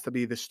never asked to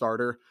be the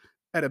starter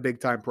at a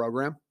big-time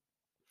program.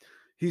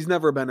 He's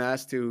never been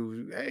asked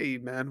to, hey,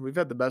 man, we've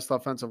had the best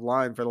offensive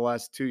line for the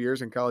last 2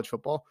 years in college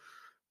football.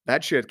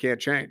 That shit can't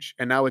change.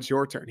 And now it's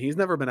your turn. He's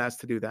never been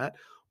asked to do that.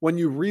 When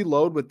you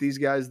reload with these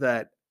guys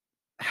that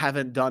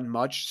haven't done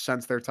much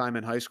since their time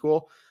in high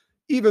school,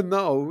 even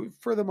though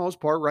for the most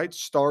part, right,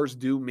 stars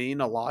do mean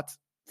a lot.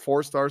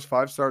 4 stars,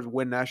 5 stars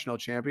win national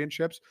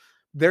championships.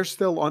 They're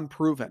still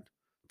unproven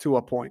to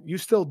a point. You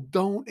still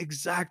don't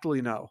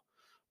exactly know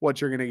what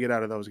you're going to get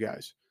out of those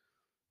guys.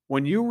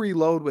 When you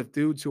reload with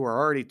dudes who are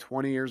already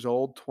 20 years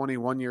old,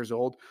 21 years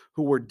old,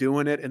 who were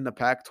doing it in the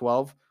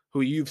Pac-12, who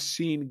you've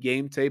seen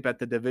game tape at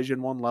the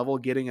Division I level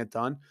getting it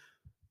done,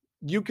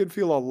 you can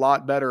feel a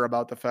lot better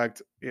about the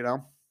fact, they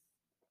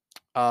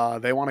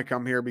want to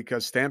come here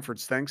because Stanford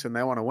stinks and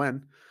they want to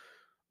win.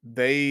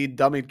 They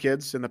dummied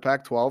kids in the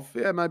Pac-12.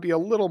 It might be a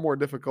little more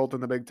difficult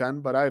in the Big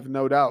Ten, but I have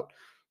no doubt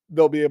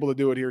they'll be able to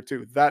do it here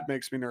too. That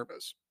makes me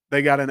nervous.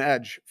 They got an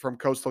edge from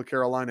Coastal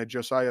Carolina,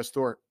 Josiah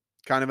Stewart,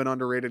 kind of an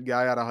underrated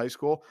guy out of high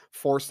school,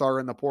 4-star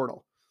in the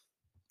portal.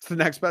 It's the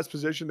next best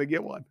position to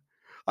get one.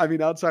 I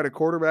mean, outside of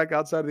quarterback,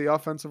 outside of the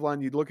offensive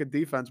line, you'd look at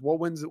defense.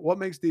 What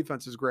makes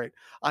defenses great?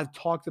 I've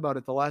talked about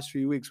it the last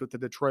few weeks with the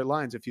Detroit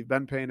Lions, if you've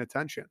been paying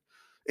attention.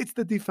 It's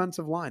the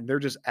defensive line. They're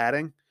just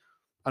adding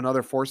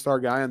another 4-star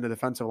guy on the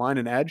defensive line,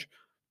 an edge.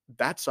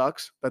 That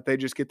sucks that they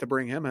just get to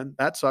bring him in.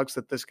 That sucks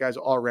that this guy's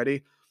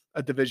already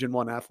a Division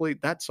I athlete.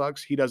 That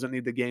sucks he doesn't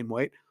need to gain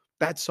weight.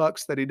 That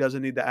sucks that he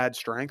doesn't need to add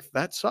strength.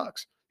 That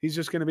sucks. He's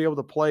just going to be able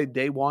to play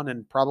day one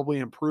and probably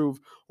improve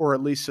or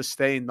at least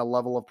sustain the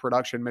level of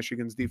production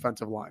Michigan's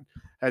defensive line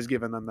has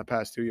given them the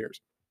past 2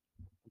 years.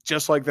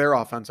 Just like their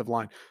offensive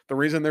line. The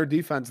reason their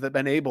defense that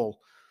been able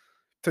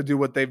to do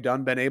what they've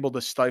done, been able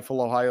to stifle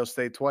Ohio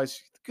State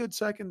twice. Good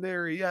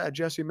secondary. Yeah,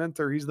 Jesse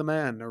Minter, he's the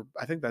man. Or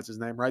I think that's his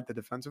name, right? The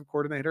defensive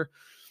coordinator.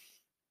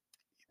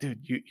 Dude,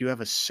 you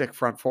have a sick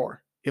front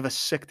four. You have a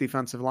sick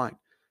defensive line.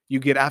 You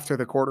get after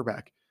the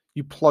quarterback.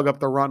 You plug up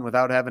the run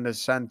without having to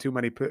send too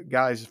many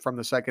guys from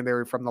the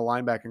secondary, from the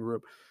linebacking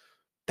group.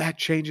 That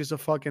changes a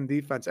fucking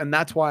defense. And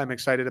that's why I'm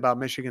excited about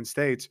Michigan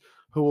State's,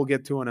 who we'll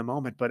get to in a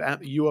moment. But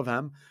at U of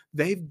M,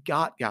 they've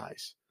got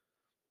guys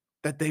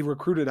that they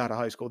recruited out of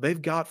high school.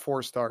 They've got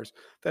 4 stars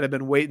that have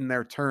been waiting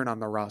their turn on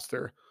the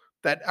roster.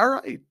 That, all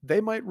right,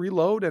 they might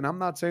reload, and I'm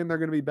not saying they're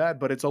going to be bad,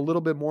 but it's a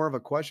little bit more of a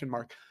question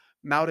mark.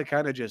 Now to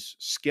kind of just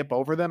skip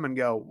over them and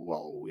go,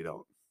 well, we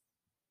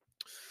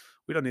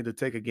don't need to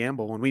take a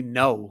gamble when we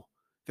know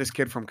this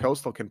kid from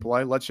Coastal can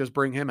play. Let's just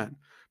bring him in.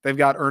 They've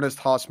got Ernest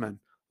Hausman,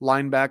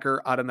 linebacker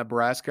out of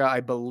Nebraska, I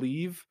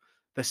believe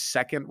the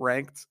second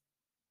ranked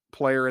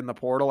player in the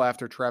portal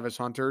after Travis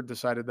Hunter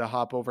decided to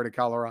hop over to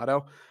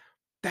Colorado.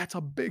 That's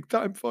a big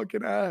time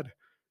fucking ad.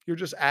 You're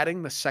just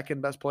adding the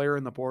second best player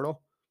in the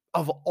portal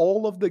of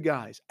all of the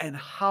guys. And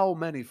how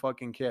many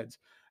fucking kids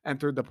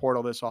entered the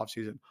portal this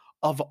offseason?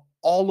 Of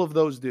all of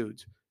those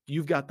dudes,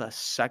 you've got the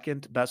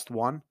second best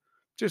one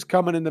just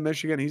coming into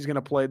Michigan. He's going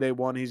to play day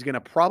one. He's going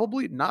to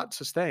probably not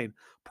sustain,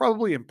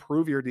 probably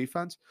improve your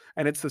defense.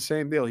 And it's the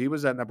same deal. He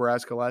was at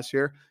Nebraska last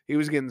year. He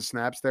was getting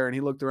snaps there, and he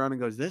looked around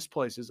and goes, this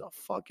place is a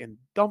fucking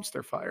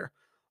dumpster fire.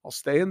 I'll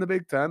stay in the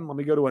Big Ten. Let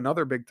me go to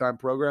another big time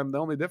program. The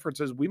only difference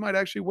is we might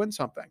actually win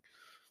something.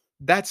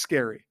 That's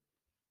scary.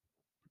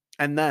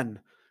 And then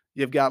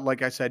you've got,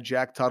 like I said,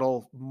 Jack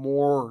Tuttle,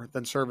 more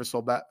than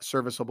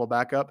serviceable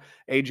backup.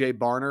 AJ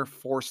Barner,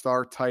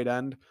 4-star tight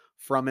end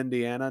from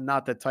Indiana.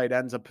 Not that tight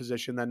end's a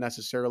position that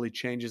necessarily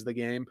changes the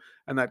game.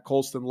 And that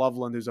Colston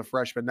Loveland, who's a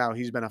freshman now,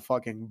 he's been a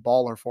fucking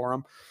baller for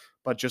him.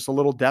 But just a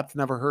little depth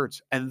never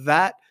hurts. And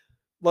that,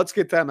 let's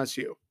get to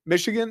MSU.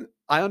 Michigan,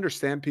 I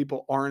understand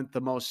people aren't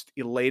the most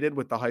elated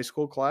with the high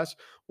school class,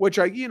 which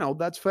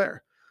that's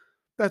fair.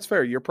 That's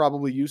fair. You're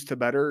probably used to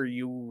better.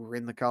 You were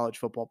in the college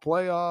football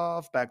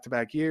playoff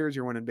back-to-back years.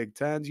 You're winning Big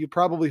Tens. You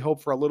probably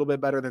hope for a little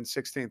bit better than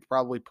 16th,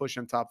 probably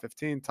pushing top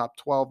 15, top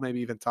 12, maybe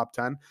even top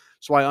 10.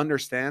 So I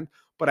understand,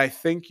 but I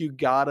think you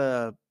got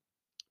to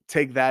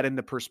take that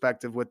into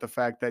perspective with the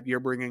fact that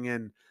you're bringing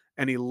in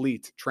an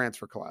elite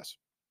transfer class.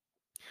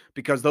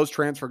 Because those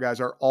transfer guys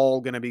are all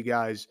going to be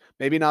guys,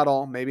 maybe not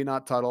all, maybe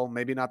not Tuttle,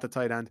 maybe not the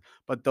tight end,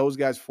 but those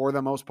guys, for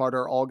the most part,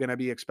 are all going to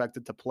be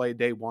expected to play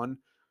day one.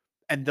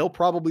 And they'll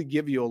probably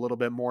give you a little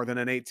bit more than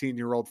an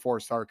 18-year-old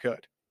 4-star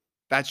could.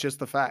 That's just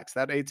the facts.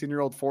 That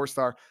 18-year-old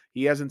 4-star,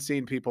 he hasn't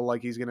seen people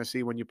like he's going to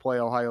see when you play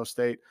Ohio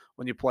State,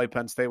 when you play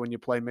Penn State, when you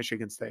play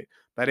Michigan State.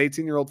 That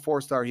 18-year-old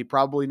 4-star, he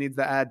probably needs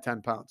to add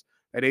 10 pounds.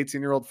 That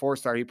 18-year-old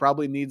 4-star, he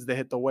probably needs to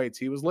hit the weights.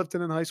 He was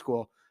lifting in high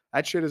school.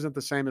 That shit isn't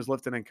the same as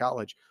lifting in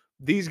college.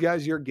 These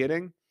guys you're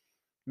getting,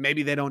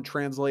 maybe they don't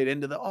translate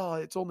into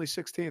it's only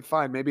 16th.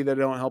 Fine. Maybe they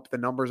don't help the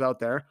numbers out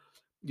there.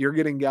 You're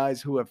getting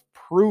guys who have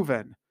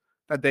proven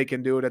that they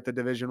can do it at the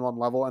Division I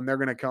level, and they're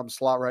going to come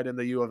slot right in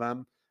the U of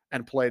M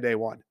and play day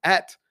one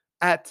at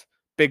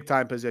big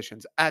time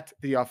positions, at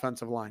the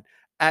offensive line,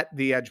 at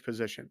the edge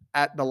position,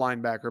 at the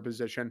linebacker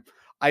position.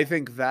 I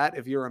think that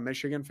if you're a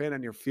Michigan fan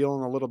and you're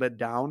feeling a little bit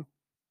down,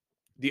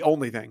 the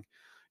only thing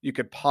you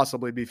could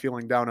possibly be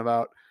feeling down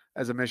about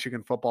as a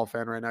Michigan football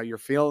fan right now, you're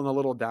feeling a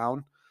little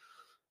down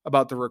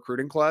about the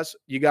recruiting class,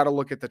 you got to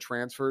look at the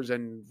transfers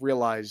and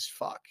realize,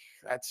 fuck,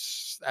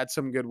 that's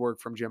some good work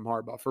from Jim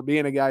Harbaugh for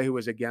being a guy who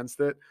was against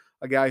it,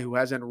 a guy who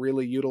hasn't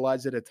really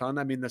utilized it a ton.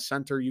 I mean, the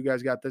center you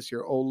guys got this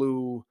year,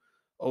 Olu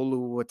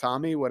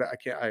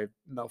Watami, I have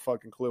no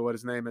fucking clue what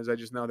his name is. I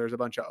just know there's a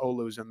bunch of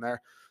Olus in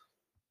there.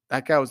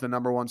 That guy was the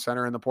number one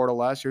center in the portal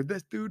last year.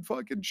 This dude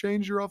fucking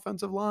changed your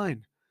offensive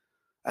line.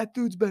 That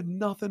dude's been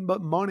nothing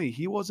but money.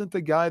 He wasn't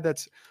the guy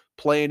that's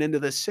playing into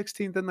the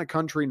 16th in the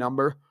country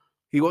number.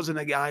 He wasn't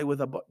a guy with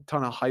a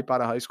ton of hype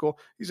out of high school.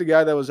 He's a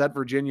guy that was at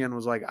Virginia and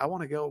was like, I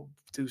want to go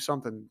do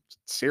something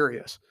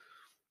serious.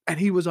 And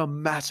he was a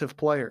massive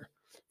player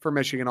for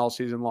Michigan all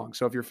season long.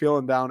 So if you're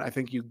feeling down, I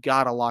think you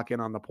got to lock in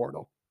on the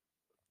portal.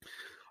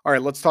 All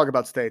right, let's talk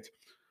about State.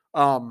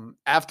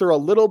 After a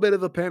little bit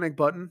of a panic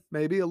button,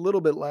 maybe a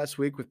little bit last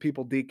week with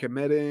people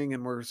decommitting,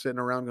 and we're sitting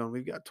around going,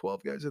 we've got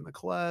 12 guys in the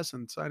class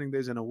and signing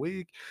days in a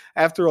week.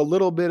 After a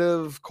little bit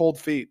of cold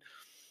feet,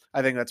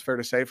 I think that's fair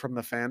to say from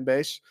the fan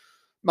base.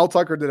 Mel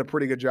Tucker did a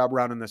pretty good job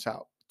rounding this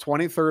out.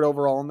 23rd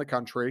overall in the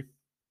country.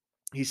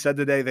 He said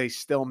today they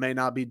still may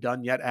not be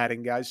done yet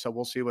adding guys, so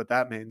we'll see what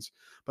that means.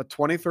 But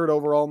 23rd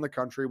overall in the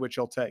country, which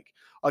he'll take.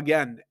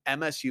 Again,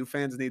 MSU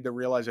fans need to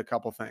realize a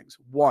couple things.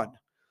 One,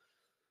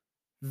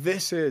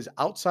 this is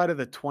outside of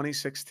the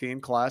 2016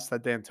 class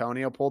that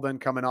D'Antonio pulled in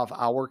coming off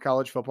our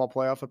college football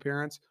playoff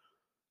appearance.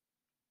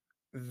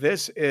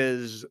 This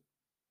is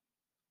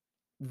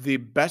the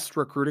best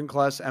recruiting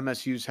class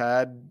MSU's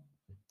had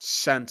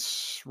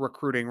since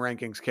recruiting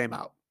rankings came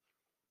out.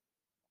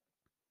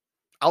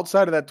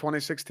 Outside of that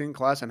 2016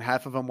 class, and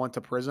half of them went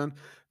to prison,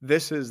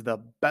 this is the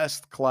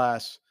best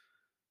class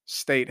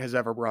State has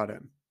ever brought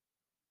in.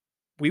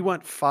 We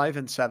went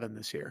 5-7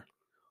 this year.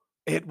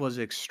 It was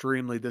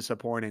extremely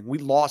disappointing. We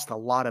lost a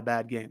lot of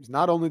bad games.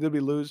 Not only did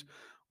we lose,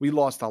 we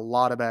lost a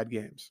lot of bad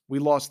games. We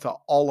lost to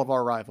all of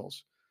our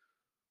rivals.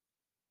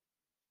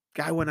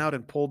 Guy went out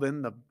and pulled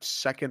in the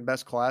second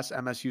best class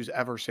MSU's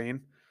ever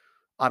seen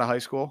out of high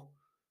school.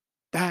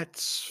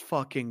 That's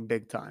fucking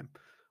big time.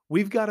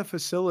 We've got a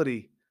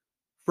facility.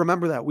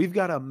 Remember that. We've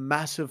got a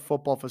massive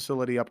football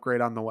facility upgrade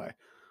on the way.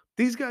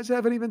 These guys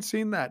haven't even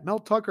seen that. Mel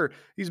Tucker,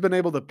 he's been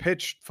able to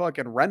pitch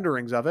fucking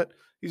renderings of it.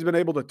 He's been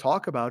able to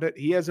talk about it.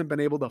 He hasn't been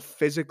able to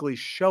physically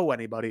show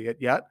anybody it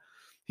yet.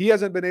 He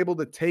hasn't been able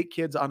to take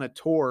kids on a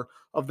tour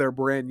of their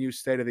brand new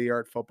state of the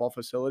art football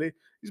facility.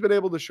 He's been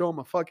able to show them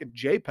a fucking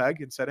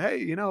JPEG and said, hey,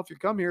 if you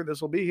come here,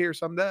 this will be here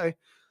someday.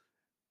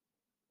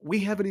 We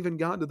haven't even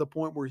gotten to the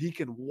point where he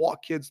can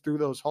walk kids through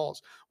those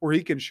halls, where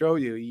he can show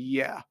you,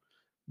 yeah,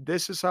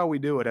 this is how we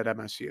do it at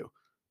MSU.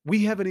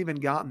 We haven't even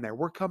gotten there.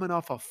 We're coming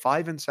off a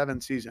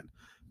 5-7 season,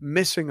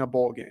 missing a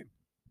bowl game,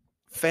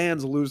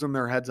 fans losing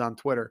their heads on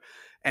Twitter,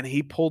 and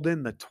he pulled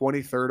in the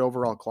 23rd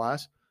overall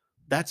class.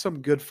 That's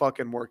some good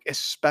fucking work,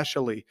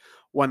 especially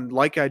when,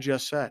 like I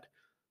just said,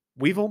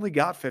 we've only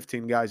got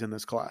 15 guys in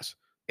this class.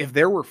 If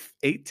there were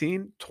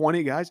 18,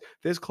 20 guys,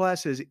 this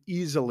class is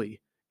easily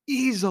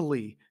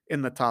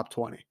in the top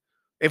 20.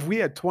 If we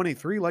had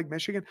 23 like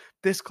Michigan,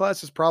 this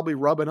class is probably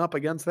rubbing up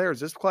against theirs.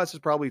 This class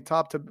is probably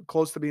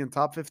close to being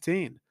top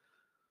 15.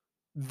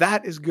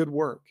 That is good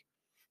work.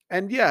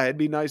 And yeah, it'd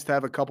be nice to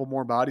have a couple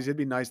more bodies. It'd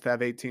be nice to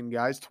have 18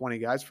 guys, 20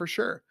 guys for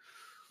sure.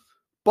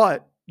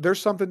 But there's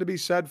something to be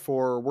said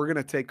for we're going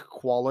to take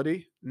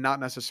quality, not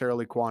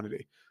necessarily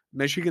quantity.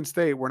 Michigan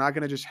State, we're not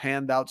going to just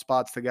hand out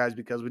spots to guys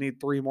because we need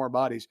 3 more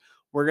bodies.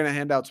 We're going to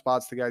hand out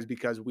spots to guys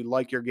because we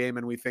like your game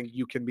and we think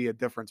you can be a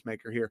difference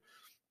maker here.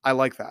 I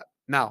like that.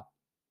 Now,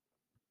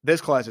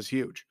 this class is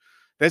huge.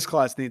 This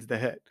class needs to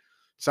hit.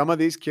 Some of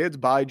these kids,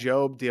 By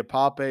Job,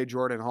 Diapape,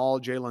 Jordan Hall,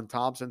 Jalen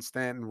Thompson,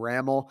 Stanton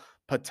Rammel,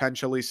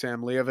 potentially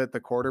Sam Leavitt, the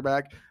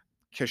quarterback,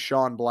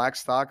 Keshawn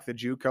Blackstock, the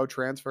JUCO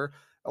transfer.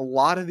 A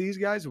lot of these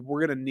guys,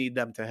 we're going to need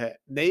them to hit.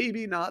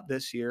 Maybe not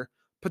this year,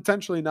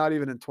 potentially not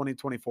even in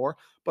 2024,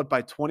 but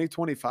by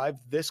 2025,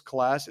 this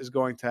class is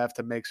going to have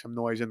to make some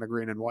noise in the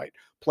green and white,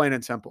 plain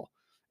and simple.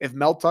 If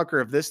Mel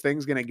Tucker, if this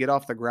thing's going to get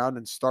off the ground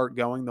and start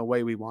going the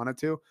way we want it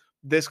to,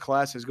 this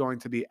class is going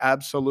to be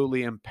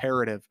absolutely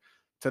imperative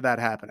to that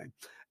happening.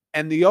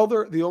 And the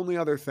only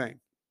other thing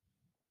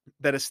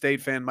that a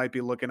State fan might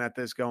be looking at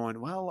this going,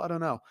 well, I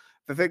don't know.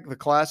 I think the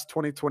class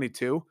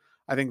 2022,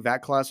 I think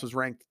that class was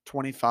ranked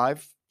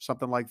 25,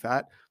 something like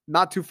that.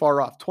 Not too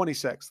far off,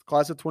 26th. The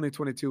class of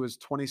 2022 is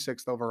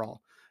 26th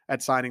overall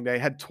at signing day,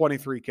 had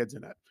 23 kids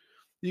in it.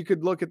 You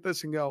could look at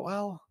this and go,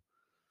 well,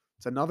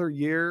 it's another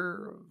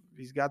year.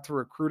 He's got to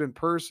recruit in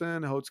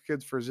person, host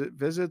kids for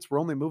visits. We're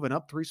only moving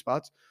up 3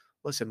 spots.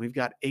 Listen, we've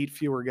got 8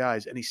 fewer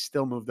guys, and he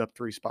still moved up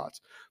 3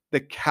 spots.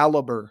 The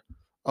caliber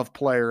of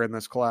player in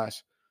this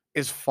class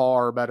is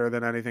far better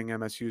than anything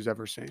MSU's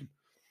ever seen.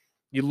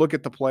 You look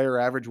at the player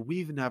average,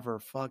 we've never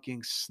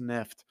fucking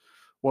sniffed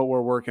what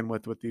we're working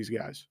with these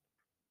guys.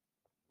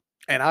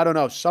 And I don't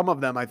know, some of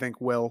them I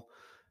think will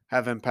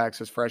have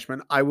impacts as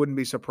freshmen. I wouldn't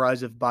be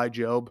surprised if By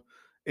Job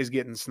is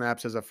getting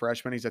snaps as a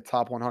freshman. He's a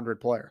top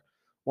 100 player,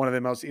 one of the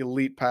most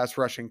elite pass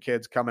rushing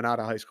kids coming out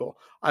of high school.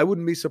 I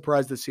wouldn't be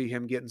surprised to see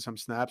him getting some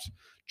snaps.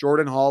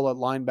 Jordan Hall at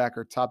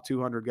linebacker, top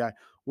 200 guy.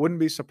 Wouldn't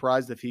be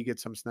surprised if he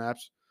gets some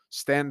snaps.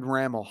 Stanton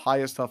Rammel,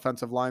 highest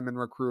offensive lineman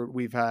recruit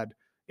we've had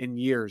in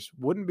years.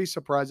 Wouldn't be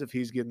surprised if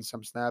he's getting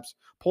some snaps.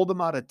 Pulled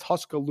him out of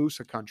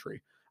Tuscaloosa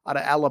country, out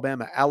of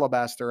Alabama,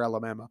 Alabaster,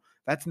 Alabama.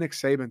 That's Nick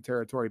Saban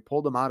territory.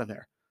 Pulled him out of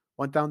there.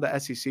 Went down to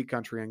SEC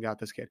country and got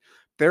this kid.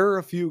 There are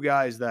a few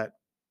guys that,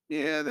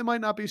 yeah, they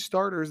might not be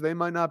starters. They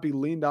might not be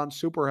leaned on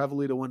super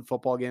heavily to win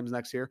football games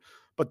next year,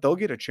 but they'll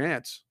get a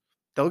chance.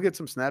 They'll get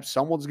some snaps.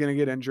 Someone's going to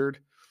get injured.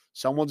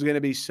 Someone's going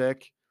to be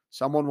sick.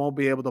 Someone won't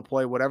be able to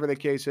play. Whatever the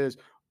case is,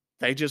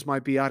 they just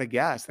might be out of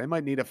gas. They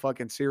might need a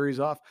fucking series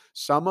off.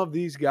 Some of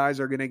these guys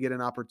are going to get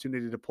an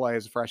opportunity to play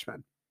as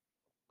freshmen,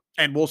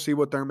 and we'll see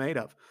what they're made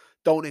of.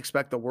 Don't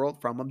expect the world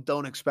from them.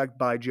 Don't expect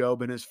By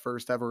Job in his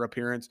first ever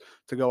appearance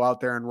to go out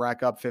there and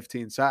rack up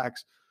 15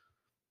 sacks.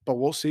 But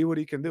we'll see what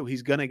he can do.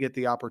 He's going to get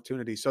the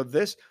opportunity. So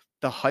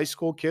the high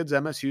school kids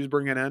MSU's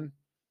bringing in,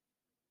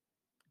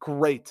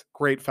 great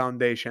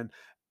foundation.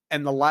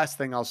 And the last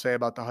thing I'll say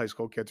about the high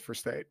school kids for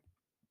State,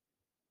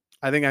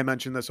 I think I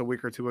mentioned this a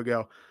week or two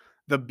ago.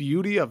 The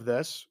beauty of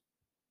this,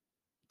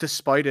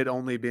 despite it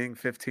only being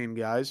 15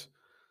 guys,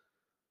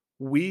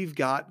 we've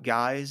got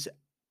guys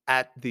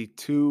at the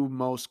 2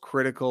 most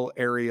critical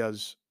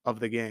areas of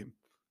the game.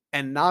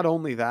 And not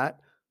only that,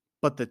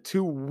 but the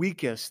 2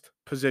 weakest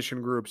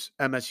position groups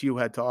MSU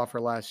had to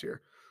offer last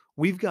year.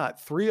 We've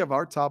got 3 of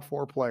our top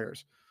 4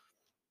 players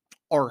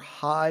are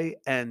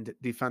high-end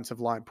defensive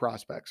line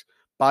prospects.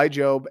 By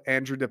Job,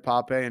 Andrew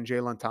DePape, and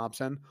Jalen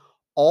Thompson,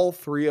 All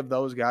three of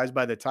those guys,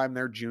 by the time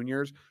they're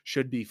juniors,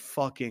 should be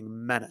fucking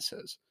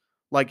menaces.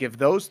 Like if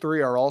those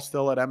three are all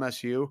still at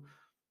MSU,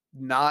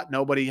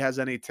 nobody has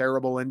any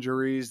terrible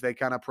injuries. They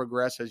kind of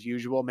progress as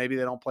usual. Maybe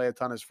they don't play a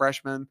ton as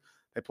freshmen.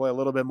 They play a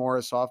little bit more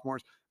as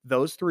sophomores.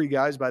 Those three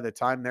guys, by the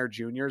time they're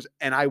juniors,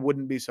 and I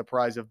wouldn't be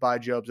surprised if By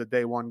Job's a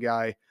day one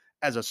guy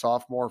as a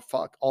sophomore.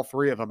 Fuck, all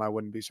three of them, I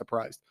wouldn't be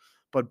surprised.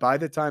 But by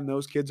the time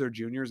those kids are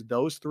juniors,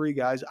 those three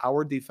guys,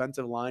 our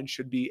defensive line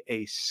should be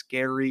a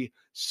scary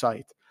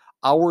sight.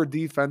 Our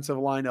defensive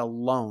line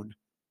alone,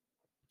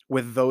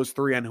 with those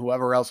three and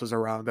whoever else is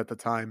around at the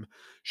time,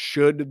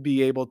 should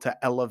be able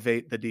to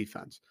elevate the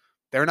defense.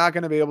 They're not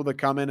going to be able to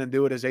come in and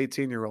do it as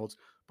 18-year-olds,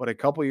 but a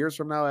couple years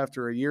from now,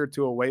 after a year or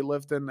two of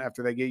weightlifting,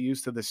 after they get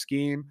used to the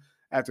scheme,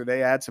 after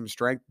they add some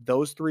strength,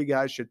 those three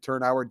guys should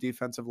turn our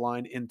defensive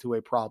line into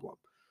a problem.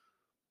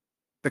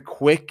 The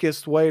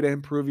quickest way to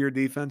improve your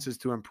defense is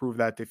to improve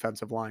that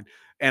defensive line.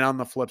 And on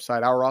the flip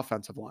side, our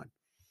offensive line.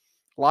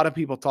 A lot of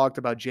people talked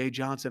about Jay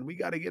Johnson. We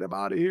got to get him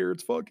out of here.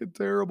 It's fucking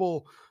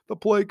terrible. The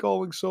play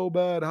calling so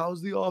bad.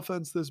 How's the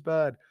offense this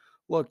bad?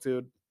 Look,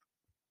 dude,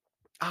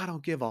 I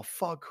don't give a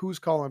fuck who's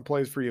calling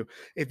plays for you.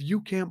 If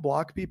you can't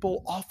block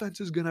people, offense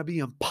is going to be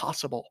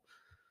impossible.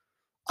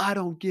 I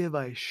don't give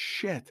a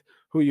shit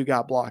who you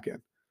got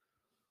blocking.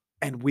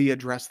 And we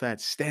address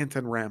that.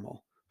 Stanton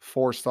Ramel,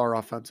 4-star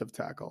offensive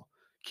tackle.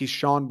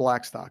 Keyshawn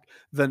Blackstock,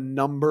 the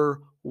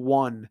number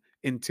one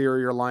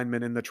interior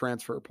lineman in the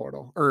transfer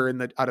portal or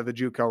out of the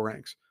JUCO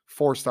ranks,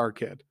 4-star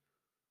kid,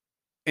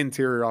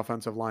 interior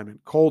offensive lineman.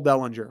 Cole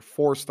Dellinger,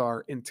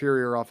 4-star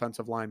interior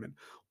offensive lineman.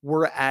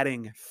 We're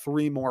adding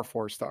 3 more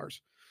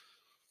 4-stars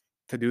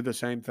to do the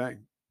same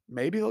thing.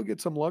 Maybe he'll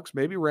get some looks.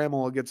 Maybe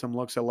Ramel will get some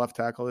looks at left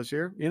tackle this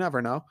year. You never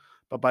know.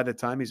 But by the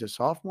time he's a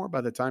sophomore,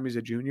 by the time he's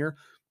a junior,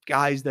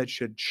 guys that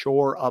should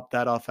shore up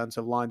that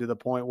offensive line to the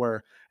point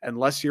where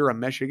unless you're a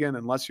Michigan,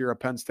 unless you're a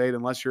Penn State,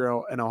 unless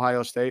you're an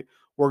Ohio State,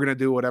 we're going to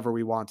do whatever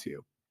we want to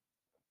you.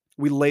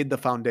 We laid the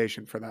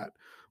foundation for that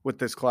with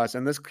this class.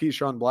 And this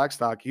Keyshawn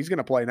Blackstock, he's going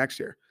to play next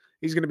year.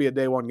 He's going to be a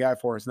day one guy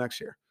for us next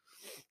year.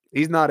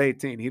 He's not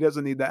 18. He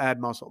doesn't need to add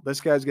muscle.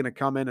 This guy's going to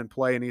come in and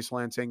play in East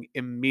Lansing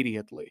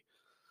immediately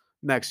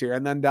next year.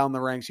 And then down the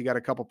ranks, you got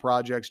a couple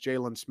projects.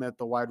 Jalen Smith,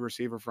 the wide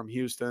receiver from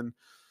Houston.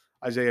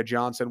 Isaiah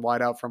Johnson,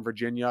 wideout from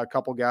Virginia. A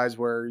couple guys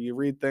where you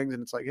read things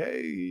and it's like,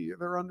 hey,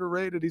 they're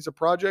underrated. He's a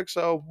project.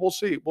 So we'll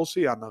see. We'll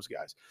see on those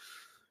guys.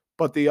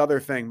 But the other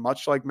thing,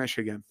 much like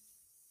Michigan,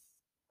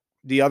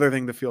 the other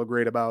thing to feel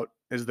great about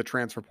is the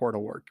transfer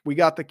portal work. We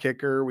got the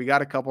kicker. We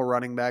got a couple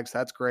running backs.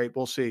 That's great.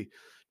 We'll see.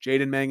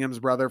 Jaden Mangum's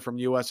brother from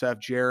USF,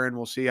 Jaron,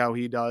 we'll see how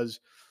he does.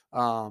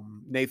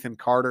 Nathan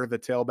Carter, the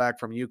tailback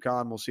from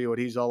UConn, we'll see what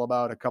he's all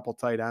about. A couple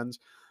tight ends.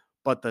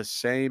 But the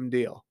same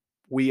deal.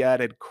 We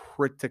added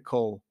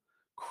critical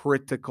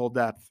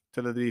depth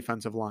to the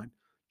defensive line.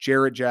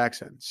 Jarrett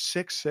Jackson,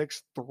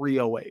 6'6",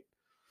 308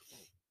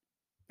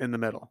 in the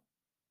middle.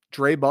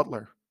 Dre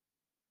Butler,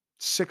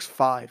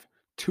 6'5",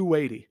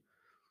 280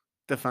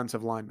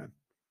 defensive lineman.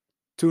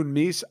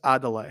 Tunmise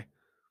Adelaide,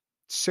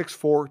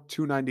 6'4",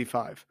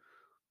 295.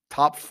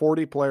 Top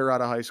 40 player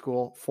out of high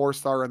school,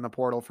 4-star in the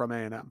portal from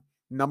A&M.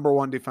 Number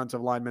one defensive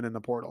lineman in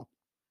the portal.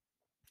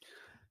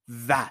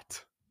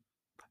 That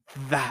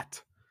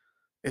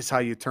is how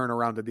you turn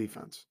around the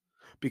defense.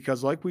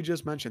 Because like we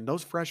just mentioned,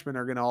 those freshmen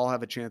are going to all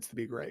have a chance to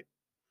be great.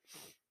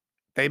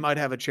 They might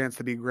have a chance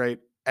to be great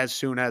as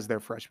soon as their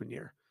freshman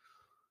year.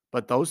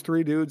 But those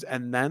 3 dudes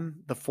and then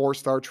the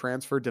 4-star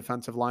transfer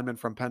defensive lineman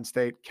from Penn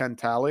State, Ken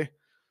Talley,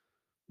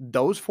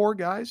 those 4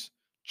 guys,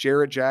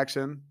 Jarrett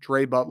Jackson,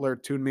 Dre Butler,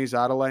 Tunmise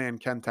Adelaide,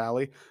 and Ken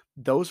Talley,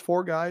 those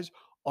 4 guys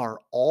are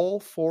all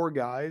 4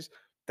 guys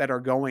that are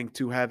going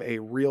to have a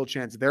real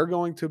chance. They're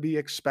going to be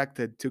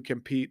expected to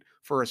compete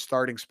for a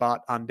starting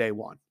spot on day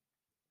one.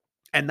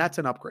 And that's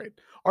an upgrade.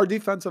 Our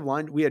defensive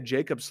line, we had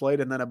Jacob Slade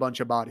and then a bunch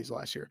of bodies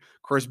last year.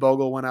 Chris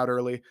Bogle went out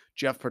early.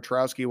 Jeff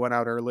Petrowski went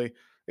out early.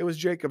 It was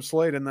Jacob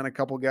Slade and then a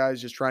couple guys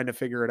just trying to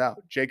figure it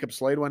out. Jacob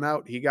Slade went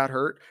out. He got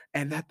hurt.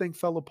 And that thing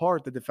fell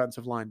apart, the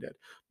defensive line did.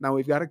 Now,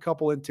 we've got a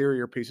couple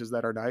interior pieces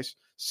that are nice.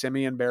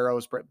 Simeon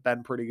Barrow's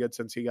been pretty good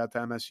since he got to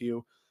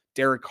MSU.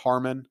 Derek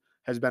Harmon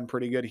has been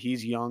pretty good.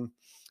 He's young.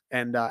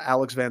 And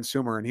Alex Van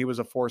Sumeren, he was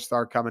a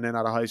 4-star coming in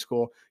out of high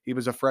school. He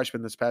was a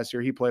freshman this past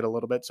year. He played a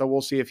little bit, so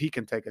we'll see if he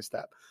can take a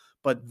step.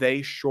 But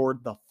they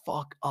shored the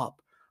fuck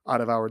up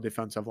out of our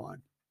defensive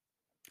line.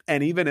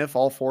 And even if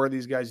all 4 of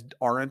these guys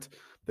aren't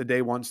the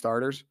day one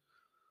starters,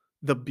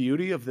 the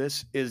beauty of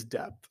this is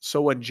depth.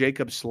 So when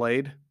Jacob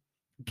Slade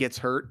gets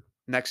hurt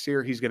next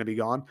year, he's going to be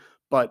gone.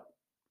 But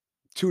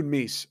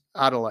Tunmise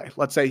Adelaide,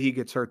 let's say he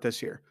gets hurt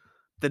this year.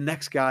 The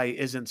next guy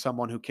isn't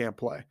someone who can't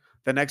play.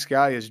 The next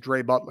guy is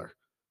Dre Butler.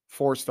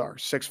 4-star,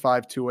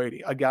 6'5",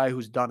 280, a guy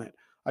who's done it,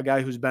 a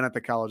guy who's been at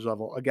the college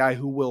level, a guy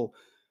who will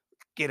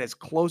get as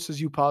close as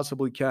you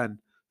possibly can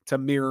to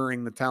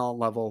mirroring the talent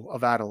level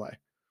of Adelaide.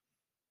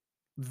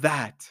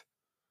 That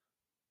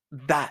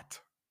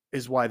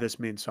is why this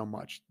means so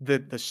much.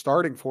 The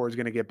starting 4 is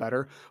going to get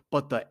better,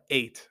 but the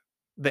 8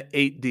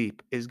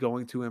 deep is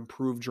going to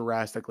improve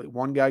drastically.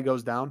 One guy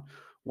goes down,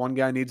 one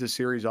guy needs a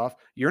series off,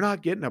 you're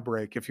not getting a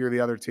break if you're the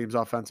other team's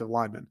offensive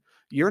lineman.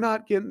 You're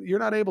not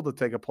able to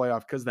take a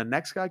playoff because the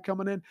next guy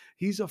coming in,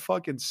 he's a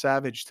fucking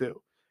savage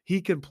too. He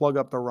can plug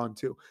up the run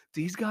too.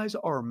 These guys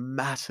are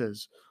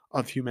masses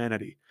of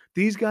humanity.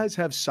 These guys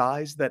have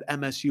size that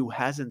MSU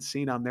hasn't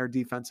seen on their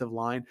defensive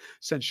line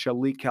since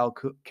Shalik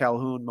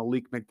Calhoun,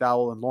 Malik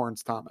McDowell, and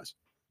Lawrence Thomas.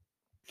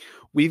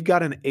 We've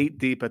got an 8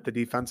 deep at the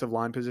defensive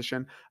line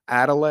position.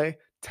 Adelaide,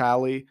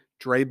 Talley,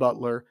 Dre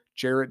Butler,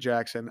 Jarrett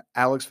Jackson,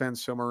 Alex Van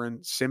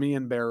Sumeren,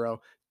 Simeon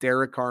Barrow,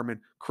 Derek Harmon,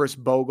 Chris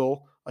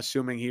Bogle,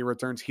 assuming he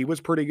returns. He was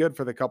pretty good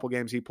for the couple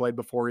games he played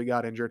before he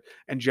got injured.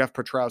 And Jeff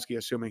Petrowski,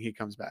 assuming he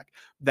comes back.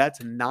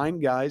 That's 9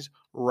 guys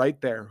right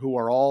there who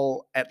are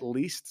all at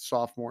least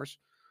sophomores,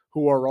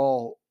 who are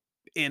all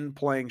in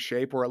playing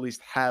shape or at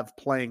least have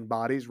playing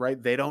bodies,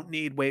 right? They don't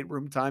need weight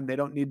room time. They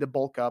don't need to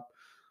bulk up.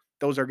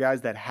 Those are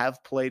guys that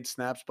have played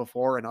snaps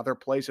before in other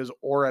places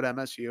or at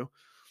MSU.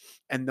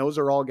 And those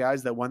are all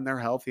guys that when they're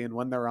healthy and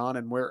when they're on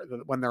and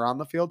when they're on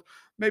the field,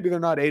 maybe they're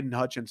not Aiden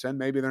Hutchinson,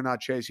 maybe they're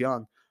not Chase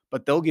Young,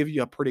 but they'll give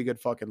you a pretty good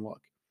fucking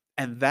look.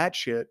 And that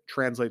shit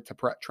translates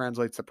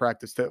to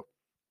practice too.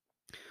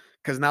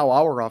 Because now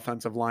our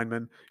offensive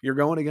linemen, you're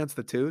going against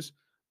the twos.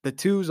 The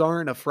twos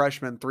aren't a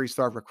freshman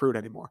 3-star recruit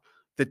anymore.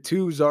 The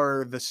twos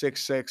are the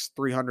 6'6",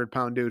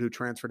 300-pound dude who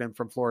transferred in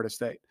from Florida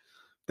State.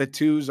 The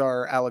twos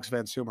are Alex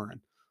Van Sumeren,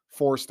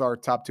 4-star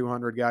top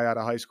 200 guy out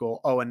of high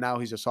school. Oh, and now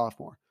he's a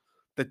sophomore.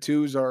 The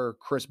twos are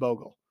Chris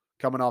Bogle,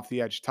 coming off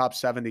the edge, top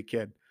 70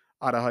 kid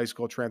out of high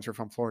school, transfer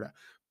from Florida.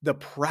 The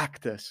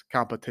practice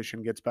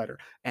competition gets better,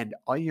 and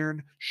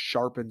iron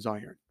sharpens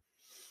iron.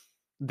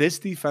 This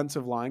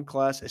defensive line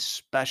class,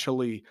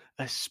 especially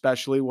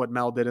what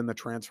Mel did in the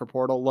transfer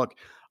portal. Look,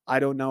 I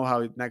don't know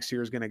how next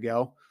year is going to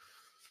go.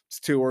 It's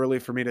too early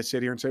for me to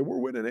sit here and say, we're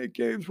winning 8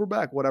 games, we're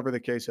back, whatever the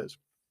case is.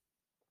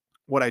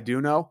 What I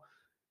do know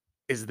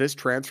is this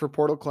transfer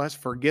portal class,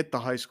 forget the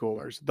high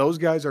schoolers. Those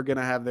guys are going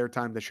to have their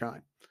time to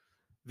shine.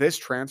 This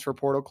transfer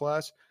portal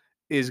class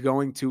is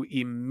going to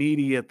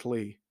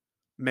immediately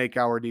make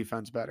our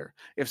defense better.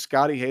 If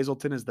Scotty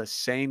Hazelton is the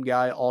same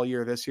guy all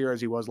year this year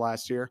as he was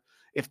last year,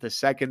 if the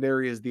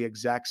secondary is the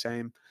exact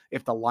same,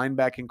 if the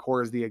linebacking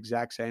core is the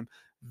exact same,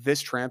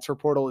 this transfer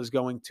portal is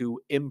going to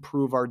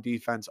improve our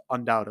defense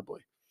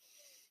undoubtedly.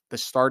 The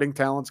starting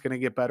talent's going to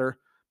get better.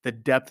 The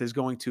depth is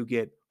going to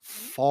get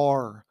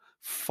far,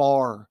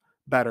 far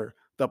better.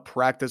 The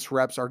practice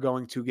reps are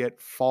going to get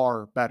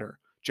far better.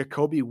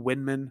 Jacoby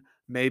Windman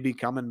may be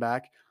coming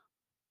back.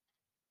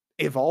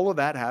 If all of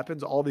that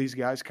happens, all these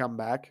guys come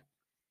back,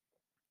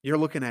 you're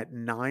looking at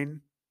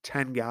 9,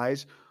 10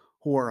 guys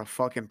who are a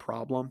fucking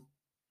problem.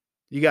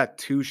 You got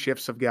 2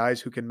 shifts of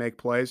guys who can make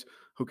plays,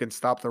 who can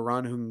stop the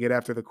run, who can get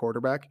after the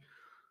quarterback.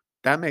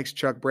 That makes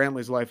Chuck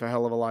Brantley's life a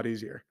hell of a lot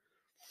easier.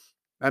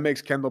 That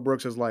makes Kendall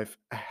Brooks' life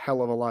a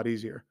hell of a lot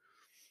easier.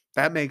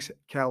 That makes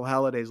Cal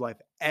Halliday's life,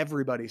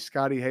 everybody,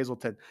 Scotty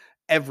Hazelton,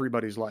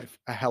 everybody's life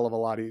a hell of a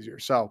lot easier.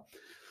 So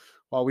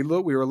while we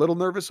were a little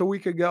nervous a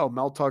week ago,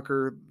 Mel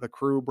Tucker, the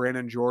crew,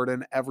 Brandon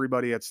Jordan,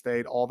 everybody at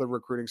State, all the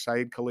recruiting,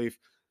 Saeed Khalif,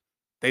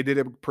 they did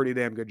a pretty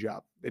damn good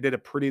job. They did a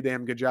pretty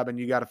damn good job, and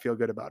you got to feel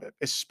good about it,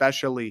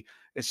 especially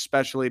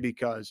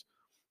because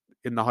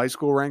in the high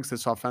school ranks,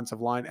 this offensive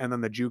line, and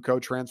then the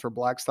JUCO transfer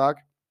Blackstock,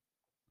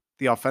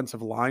 the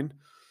offensive line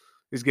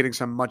is getting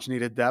some much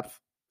needed depth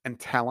and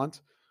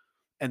talent.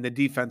 And the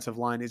defensive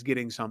line is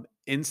getting some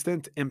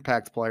instant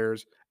impact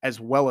players as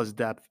well as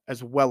depth,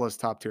 as well as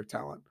top tier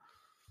talent.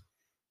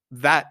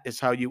 That is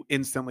how you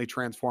instantly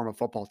transform a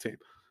football team.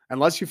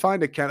 Unless you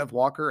find a Kenneth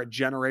Walker, a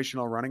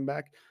generational running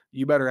back,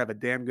 you better have a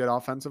damn good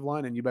offensive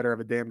line and you better have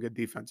a damn good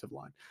defensive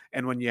line.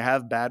 And when you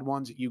have bad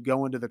ones, you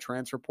go into the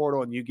transfer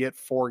portal and you get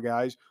 4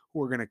 guys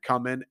who are going to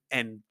come in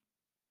and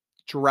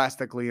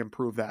drastically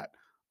improve that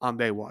on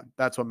day one.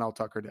 That's what Mel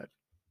Tucker did.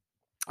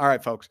 All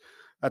right, folks.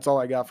 That's all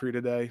I got for you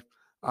today.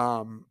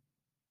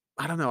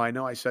 I don't know. I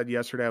know I said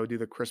yesterday I would do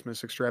the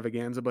Christmas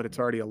extravaganza, but it's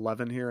already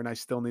 11 here and I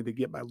still need to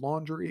get my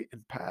laundry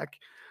and pack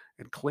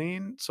and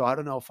clean. So I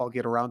don't know if I'll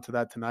get around to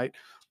that tonight.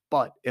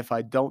 But if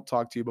I don't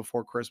talk to you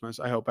before Christmas,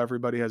 I hope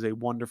everybody has a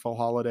wonderful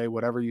holiday,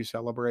 whatever you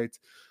celebrate.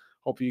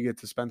 Hope you get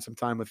to spend some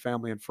time with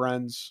family and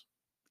friends,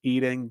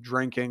 eating,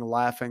 drinking,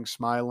 laughing,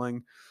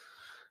 smiling.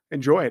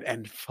 Enjoy it.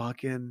 And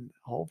fucking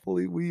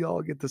hopefully we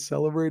all get to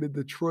celebrate a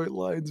Detroit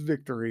Lions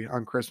victory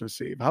on Christmas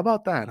Eve. How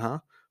about that, huh?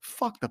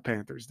 Fuck the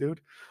Panthers,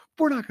 dude.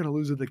 We're not going to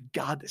lose to the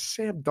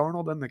Sam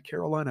Darnold and the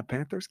Carolina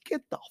Panthers.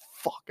 Get the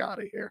fuck out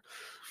of here.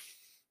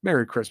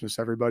 Merry Christmas,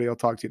 everybody. I'll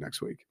talk to you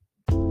next week.